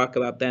can talk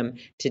about them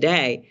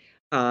today,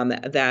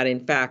 that in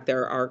fact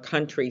there are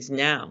countries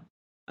now,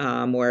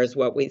 whereas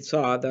what we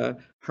saw, the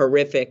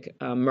horrific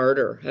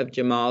murder of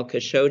Jamal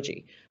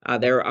Khashoggi,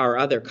 there are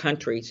other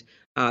countries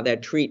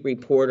that treat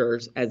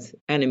reporters as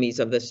enemies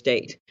of the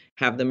state,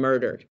 have them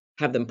murdered,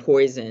 have them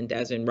poisoned,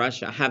 as in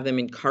Russia, have them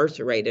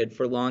incarcerated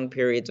for long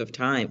periods of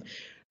time,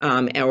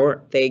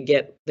 or they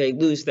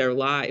lose their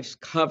lives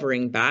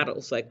covering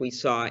battles, like we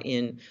saw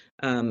in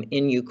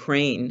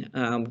Ukraine,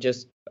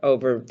 just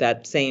over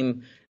that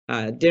same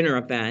dinner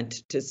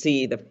event, to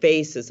see the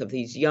faces of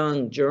these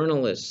young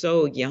journalists,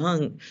 so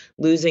young,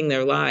 losing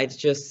their lives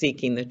just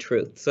seeking the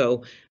truth.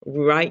 So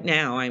right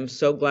now, I'm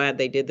so glad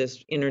they did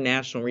this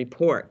international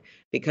report,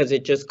 because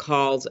it just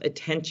calls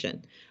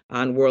attention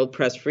on World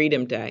Press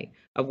Freedom Day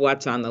of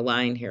what's on the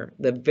line here.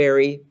 The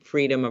very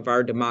freedom of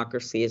our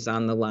democracy is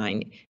on the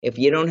line. If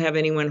you don't have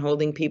anyone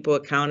holding people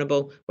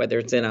accountable, whether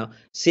it's in a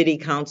city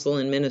council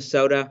in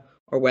Minnesota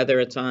or whether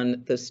it's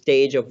on the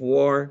stage of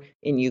war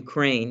in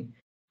Ukraine,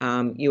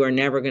 you are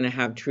never going to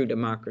have true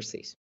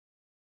democracies.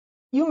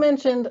 You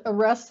mentioned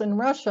arrests in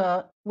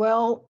Russia.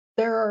 Well,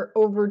 there are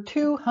over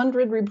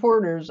 200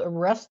 reporters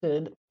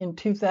arrested in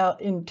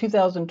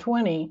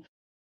 2020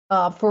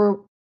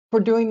 for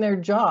doing their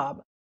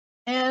job.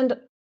 And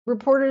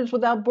Reporters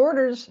Without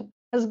Borders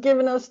has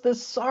given us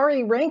this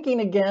sorry ranking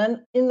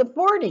again in the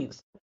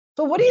 40s.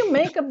 So what do you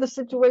make of the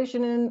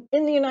situation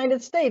in the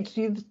United States?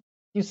 Do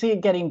you see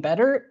it getting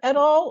better at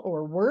all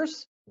or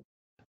worse?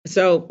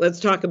 So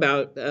let's talk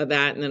about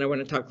that, and then I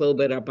want to talk a little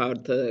bit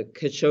about the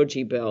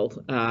Khashoggi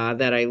bill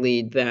that I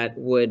lead, that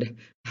would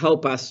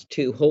help us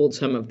to hold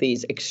some of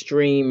these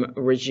extreme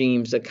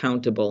regimes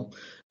accountable,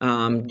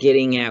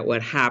 getting at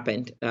what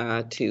happened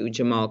to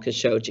Jamal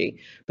Khashoggi.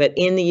 But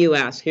in the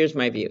U.S., here's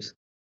my views.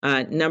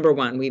 Number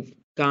one, we've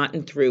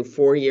gotten through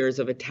 4 years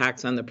of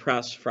attacks on the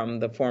press from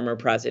the former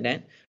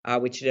president,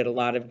 which did a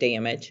lot of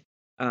damage.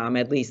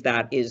 At least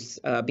that is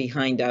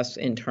behind us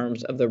in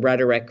terms of the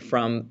rhetoric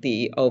from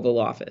the Oval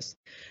Office.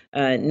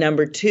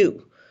 Number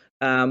two,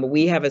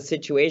 we have a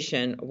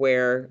situation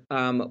where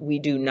we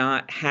do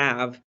not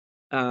have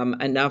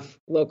enough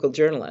local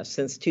journalists.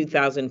 Since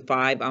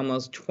 2005,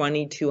 almost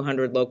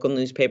 2,200 local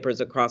newspapers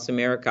across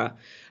America,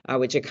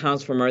 which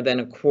accounts for more than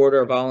a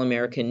quarter of all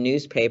American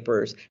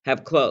newspapers,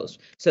 have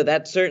closed. So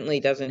that certainly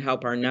doesn't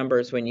help our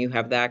numbers when you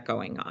have that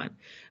going on.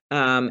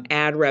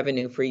 Ad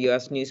revenue for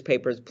U.S.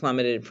 newspapers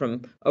plummeted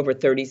from over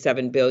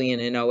 $37 billion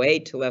in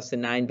 2008 to less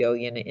than $9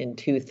 billion in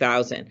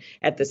 2000.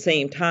 At the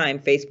same time,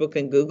 Facebook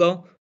and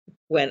Google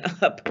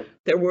went up.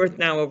 They're worth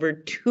now over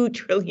 $2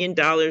 trillion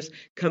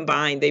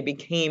combined. They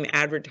became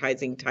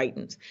advertising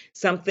titans.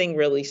 Something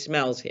really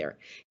smells here.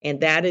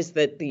 And that is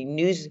that the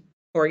news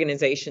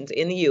organizations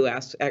in the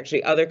U.S.,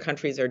 actually other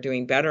countries are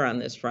doing better on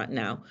this front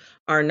now,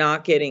 are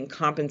not getting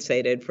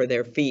compensated for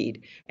their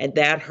feed. And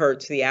that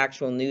hurts the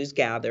actual news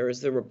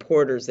gatherers, the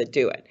reporters that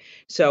do it.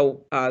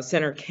 So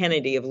Senator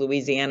Kennedy of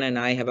Louisiana and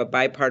I have a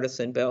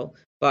bipartisan bill.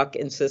 Buck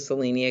and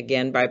Cicilline,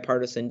 again,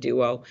 bipartisan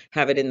duo,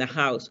 have it in the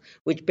House,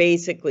 which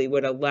basically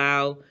would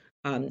allow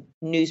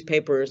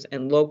newspapers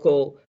and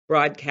local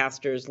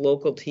broadcasters,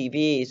 local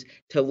TVs,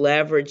 to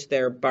leverage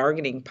their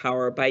bargaining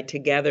power by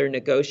together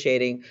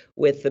negotiating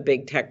with the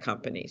big tech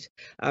companies.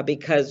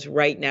 Because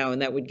right now,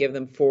 and that would give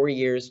them 4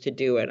 years to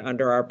do it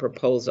under our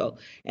proposal.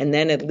 And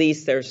then at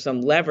least there's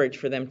some leverage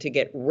for them to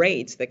get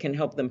rates that can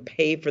help them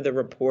pay for the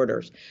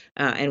reporters.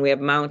 And we have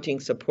mounting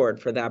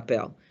support for that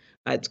bill.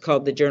 It's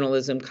called the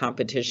Journalism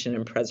Competition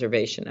and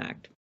Preservation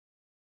Act.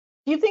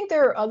 Do you think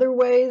there are other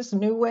ways,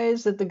 new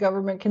ways that the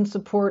government can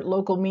support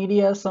local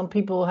media? Some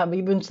people have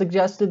even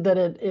suggested that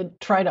it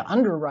try to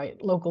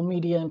underwrite local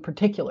media in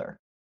particular.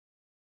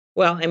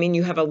 Well, I mean,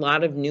 you have a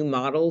lot of new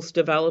models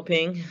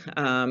developing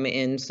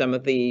in some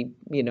of the,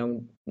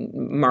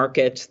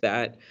 markets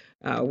that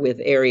with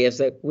areas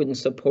that wouldn't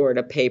support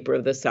a paper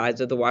of the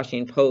size of the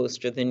Washington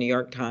Post or the New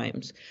York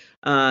Times.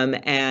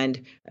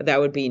 And that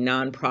would be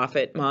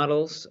nonprofit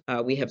models.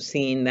 We have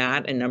seen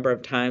that a number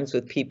of times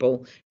with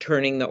people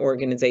turning the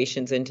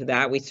organizations into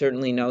that. We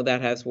certainly know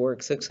that has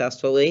worked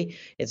successfully.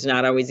 It's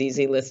not always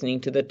easy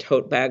listening to the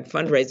tote bag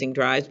fundraising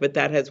drives, but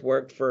that has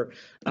worked for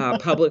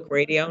public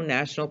radio,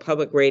 national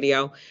public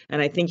radio.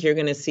 And I think you're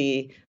going to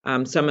see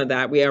some of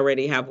that. We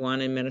already have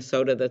one in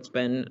Minnesota that's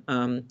been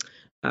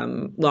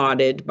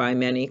lauded by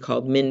many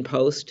called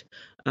MinnPost.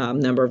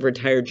 Number of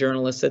retired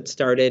journalists that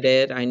started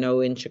it. I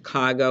know in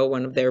Chicago,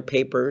 one of their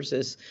papers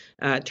is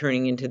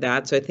turning into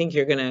that. So I think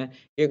you're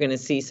gonna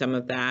see some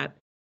of that.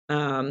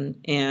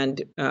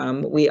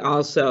 We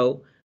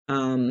also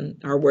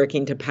are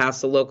working to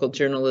pass the Local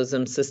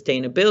Journalism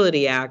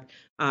Sustainability Act,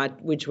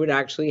 which would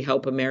actually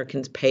help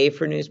Americans pay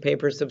for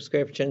newspaper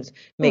subscriptions,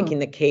 making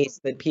the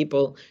case that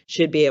people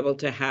should be able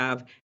to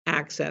have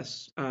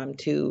access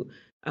to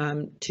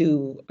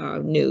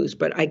news.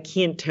 But I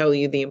can't tell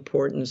you the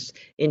importance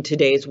in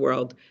today's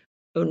world.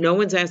 No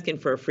one's asking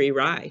for a free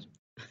ride.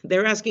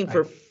 They're asking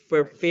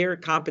for fair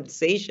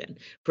compensation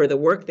for the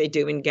work they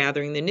do in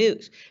gathering the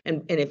news.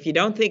 And if you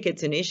don't think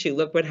it's an issue,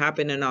 look what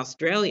happened in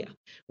Australia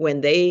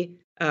when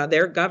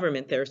their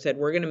government there said,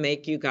 we're going to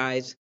make you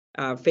guys,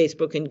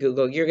 Facebook and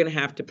Google, you're going to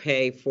have to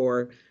pay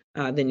for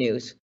the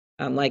news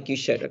like you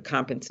should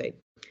compensate.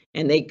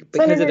 And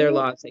because of their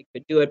laws, they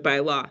could do it by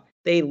law.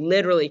 They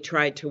literally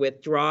tried to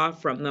withdraw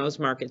from those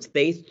markets.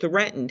 They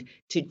threatened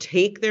to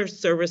take their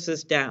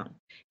services down.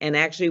 And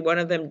actually, one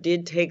of them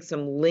did take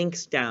some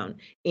links down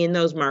in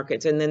those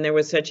markets. And then there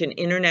was such an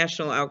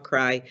international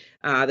outcry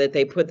that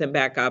they put them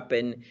back up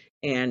and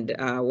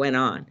went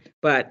on.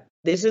 But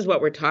this is what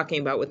we're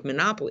talking about with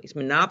monopolies.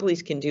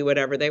 Monopolies can do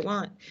whatever they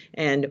want.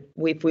 And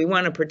if we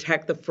want to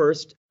protect the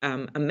First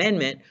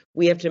Amendment,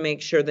 we have to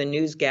make sure the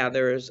news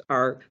gatherers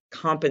are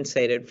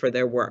compensated for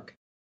their work.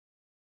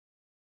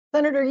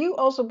 Senator, you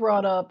also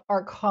brought up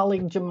our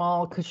colleague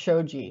Jamal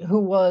Khashoggi, who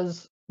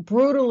was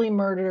brutally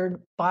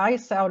murdered by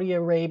Saudi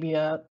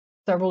Arabia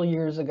several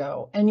years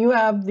ago. And you've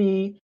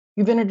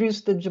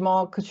introduced the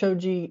Jamal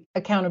Khashoggi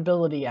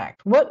Accountability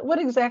Act. What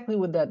exactly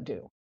would that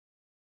do?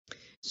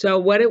 So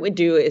what it would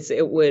do is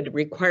it would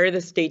require the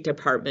State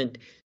Department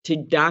to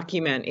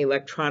document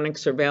electronic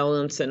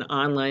surveillance and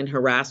online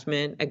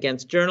harassment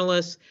against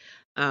journalists.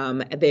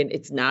 Then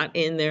it's not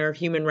in their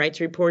human rights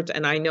reports.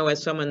 And I know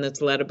as someone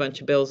that's led a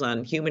bunch of bills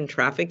on human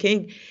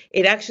trafficking,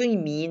 it actually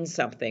means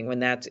something when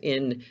that's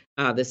in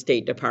the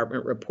State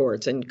Department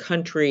reports, and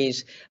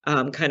countries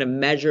kind of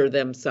measure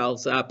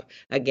themselves up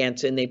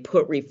against, and they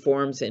put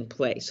reforms in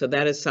place. So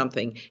that is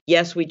something.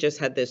 Yes, we just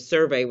had this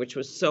survey, which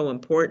was so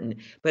important,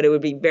 but it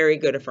would be very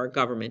good if our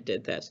government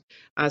did this.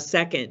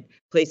 Second,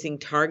 placing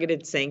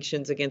targeted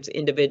sanctions against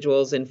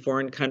individuals in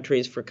foreign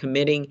countries for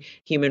committing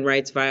human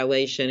rights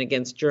violation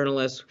against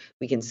journalists.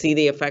 We can see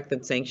the effect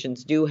that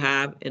sanctions do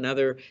have in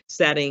other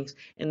settings.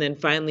 And then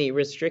finally,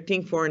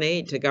 restricting foreign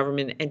aid to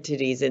government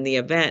entities in the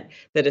event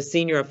that a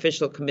senior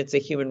official commits a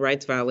human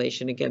rights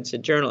violation against a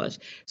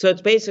journalist. So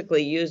it's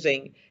basically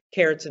using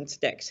carrots and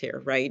sticks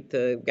here, right?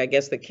 I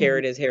guess the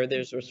carrot is here,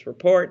 there's this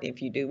report.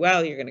 If you do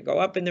well, you're going to go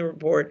up in the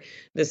report.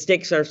 The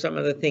sticks are some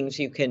of the things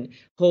you can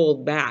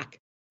hold back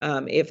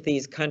if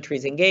these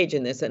countries engage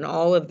in this. And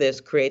all of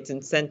this creates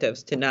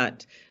incentives to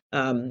not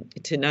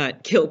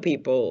kill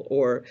people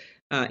or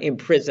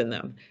imprison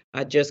them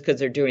just because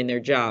they're doing their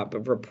job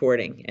of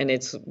reporting. And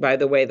it's, by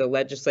the way, the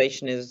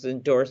legislation is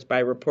endorsed by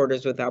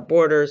Reporters Without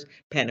Borders,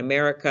 PEN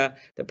America,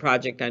 the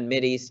Project on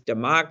Mideast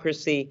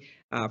Democracy,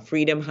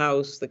 Freedom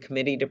House, the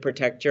Committee to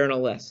Protect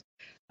Journalists.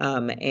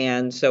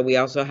 And so we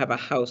also have a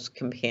House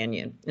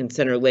companion, and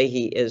Senator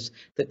Leahy is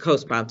the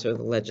co-sponsor of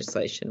the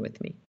legislation with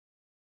me.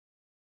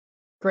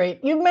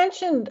 Great. You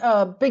mentioned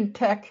big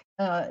tech,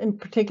 in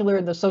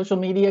particular the social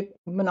media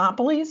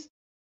monopolies.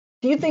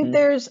 Do you think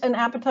there's an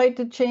appetite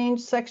to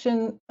change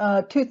Section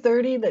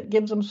 230 that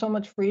gives them so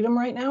much freedom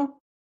right now?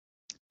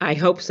 I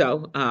hope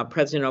so.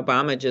 President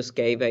Obama just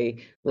gave a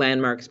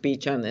landmark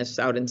speech on this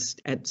out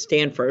at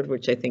Stanford,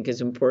 which I think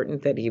is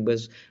important that he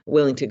was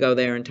willing to go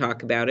there and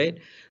talk about it.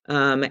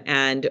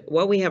 And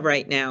what we have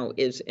right now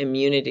is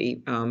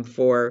immunity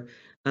for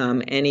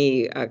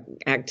any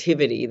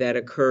activity that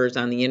occurs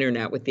on the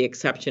internet, with the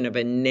exception of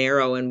a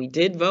narrow, and we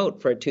did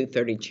vote for a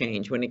 230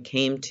 change when it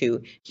came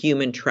to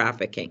human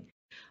trafficking.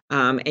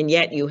 And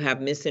yet you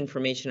have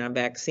misinformation on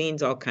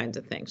vaccines, all kinds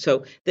of things.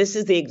 So this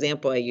is the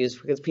example I use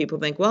because people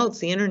think, well, it's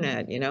the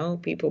internet,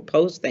 people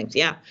post things.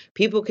 Yeah,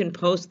 people can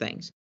post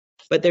things,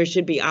 but there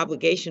should be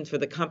obligations for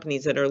the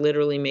companies that are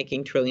literally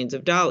making trillions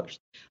of dollars,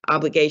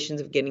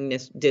 obligations of getting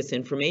this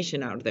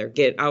disinformation out of there,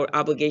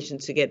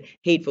 obligations to get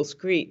hateful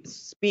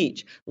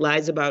speech,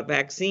 lies about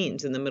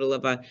vaccines in the middle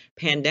of a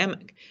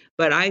pandemic.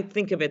 But I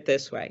think of it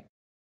this way.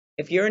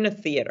 if you're in a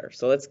theater,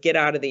 so let's get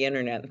out of the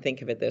internet and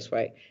think of it this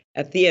way.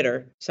 A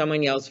theater,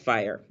 someone yells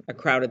fire, a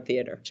crowded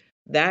theater.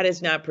 That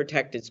is not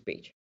protected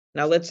speech.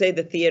 Now, let's say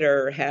the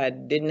theater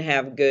didn't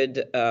have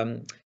good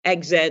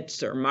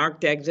exits or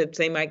marked exits.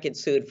 They might get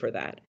sued for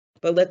that.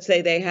 But let's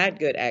say they had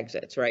good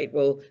exits, right?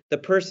 Well, the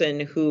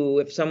person who,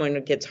 if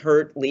someone gets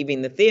hurt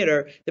leaving the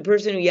theater, the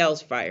person who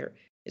yells fire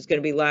is going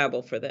to be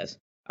liable for this.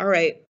 All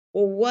right.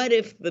 Well, what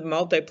if the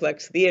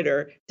multiplex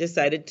theater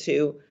decided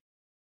to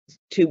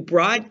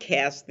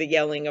broadcast the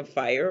yelling of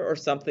fire or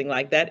something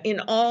like that in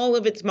all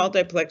of its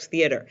multiplex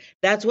theater?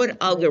 That's what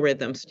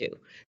algorithms do.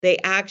 They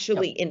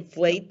actually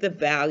inflate the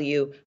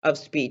value of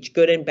speech,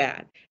 good and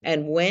bad.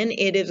 And when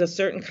it is a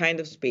certain kind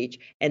of speech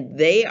and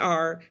they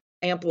are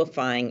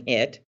amplifying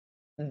it,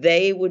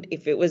 they would,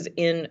 if it was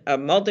in a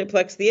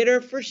multiplex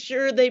theater, for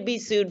sure they'd be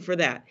sued for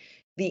that.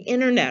 The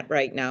internet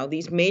right now,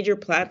 these major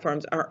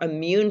platforms are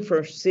immune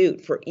for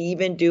suit for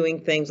even doing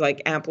things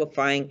like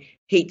amplifying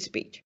hate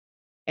speech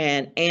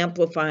and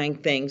amplifying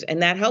things.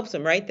 And that helps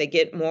them, right? They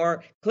get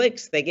more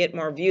clicks, they get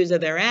more views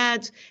of their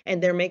ads,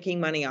 and they're making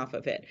money off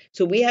of it.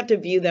 So we have to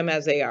view them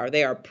as they are.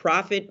 They are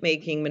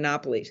profit-making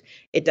monopolies.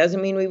 It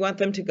doesn't mean we want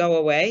them to go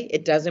away.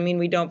 It doesn't mean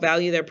we don't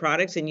value their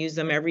products and use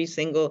them every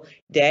single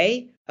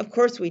day. Of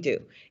course we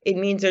do. It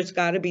means there's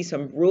got to be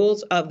some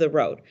rules of the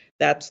road.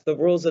 That's the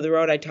rules of the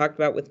road I talked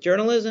about with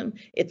journalism.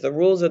 It's the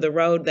rules of the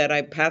road that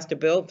I passed a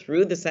bill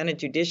through the Senate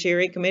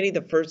Judiciary Committee,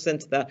 the first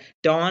since the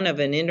dawn of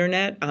an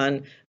internet,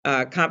 on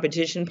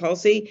competition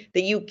policy,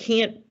 that you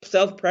can't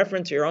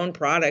self-preference your own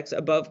products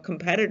above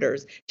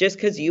competitors just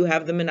because you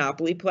have the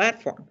monopoly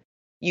platform.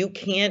 You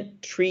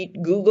can't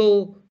treat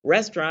Google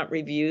restaurant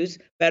reviews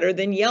better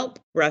than Yelp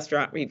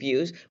restaurant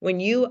reviews when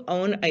you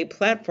own a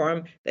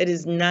platform that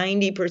is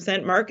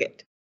 90%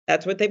 market.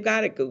 That's what they've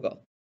got at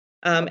Google.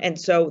 And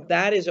so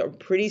that is a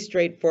pretty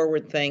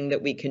straightforward thing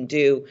that we can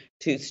do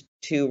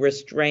to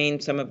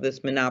restrain some of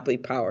this monopoly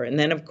power. And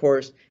then, of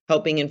course,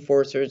 helping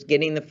enforcers,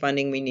 getting the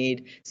funding we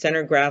need.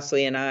 Senator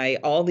Grassley and I,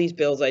 all these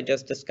bills I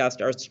just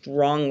discussed are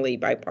strongly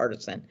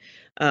bipartisan,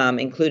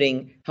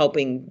 including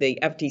helping the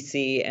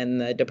FTC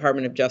and the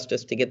Department of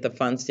Justice to get the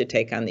funds to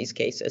take on these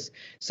cases.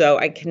 So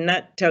I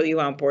cannot tell you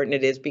how important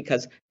it is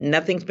because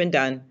nothing's been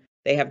done.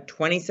 They have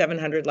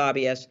 2,700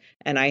 lobbyists,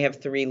 and I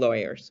have 3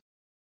 lawyers.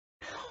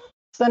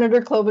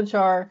 Senator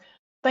Klobuchar,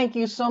 thank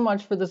you so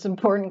much for this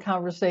important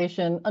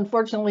conversation.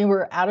 Unfortunately,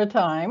 we're out of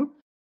time.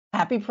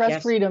 Happy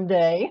Press Freedom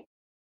Day.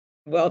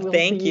 Well,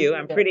 thank you.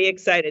 I'm pretty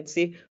excited.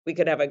 See, we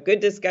could have a good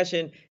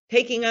discussion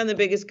taking on the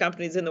biggest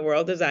companies in the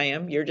world as I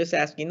am. You're just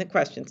asking the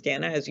questions,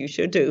 Dana, as you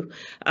should do.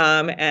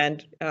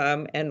 And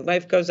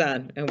life goes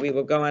on, and we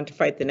will go on to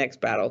fight the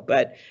next battle.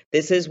 But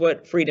this is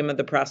what freedom of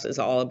the press is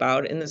all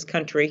about in this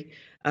country,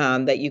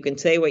 that you can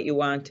say what you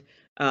want,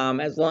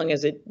 as long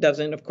as it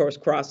doesn't, of course,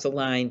 cross the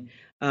line.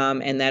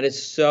 And that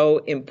is so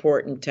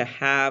important to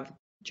have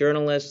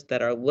journalists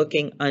that are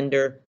looking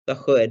under the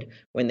hood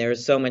when there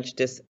is so much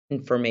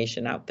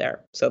disinformation out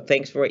there. So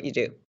thanks for what you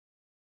do.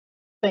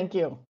 Thank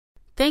you.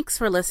 Thanks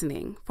for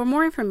listening. For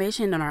more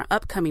information on our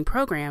upcoming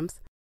programs,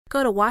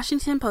 go to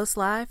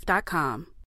WashingtonPostLive.com.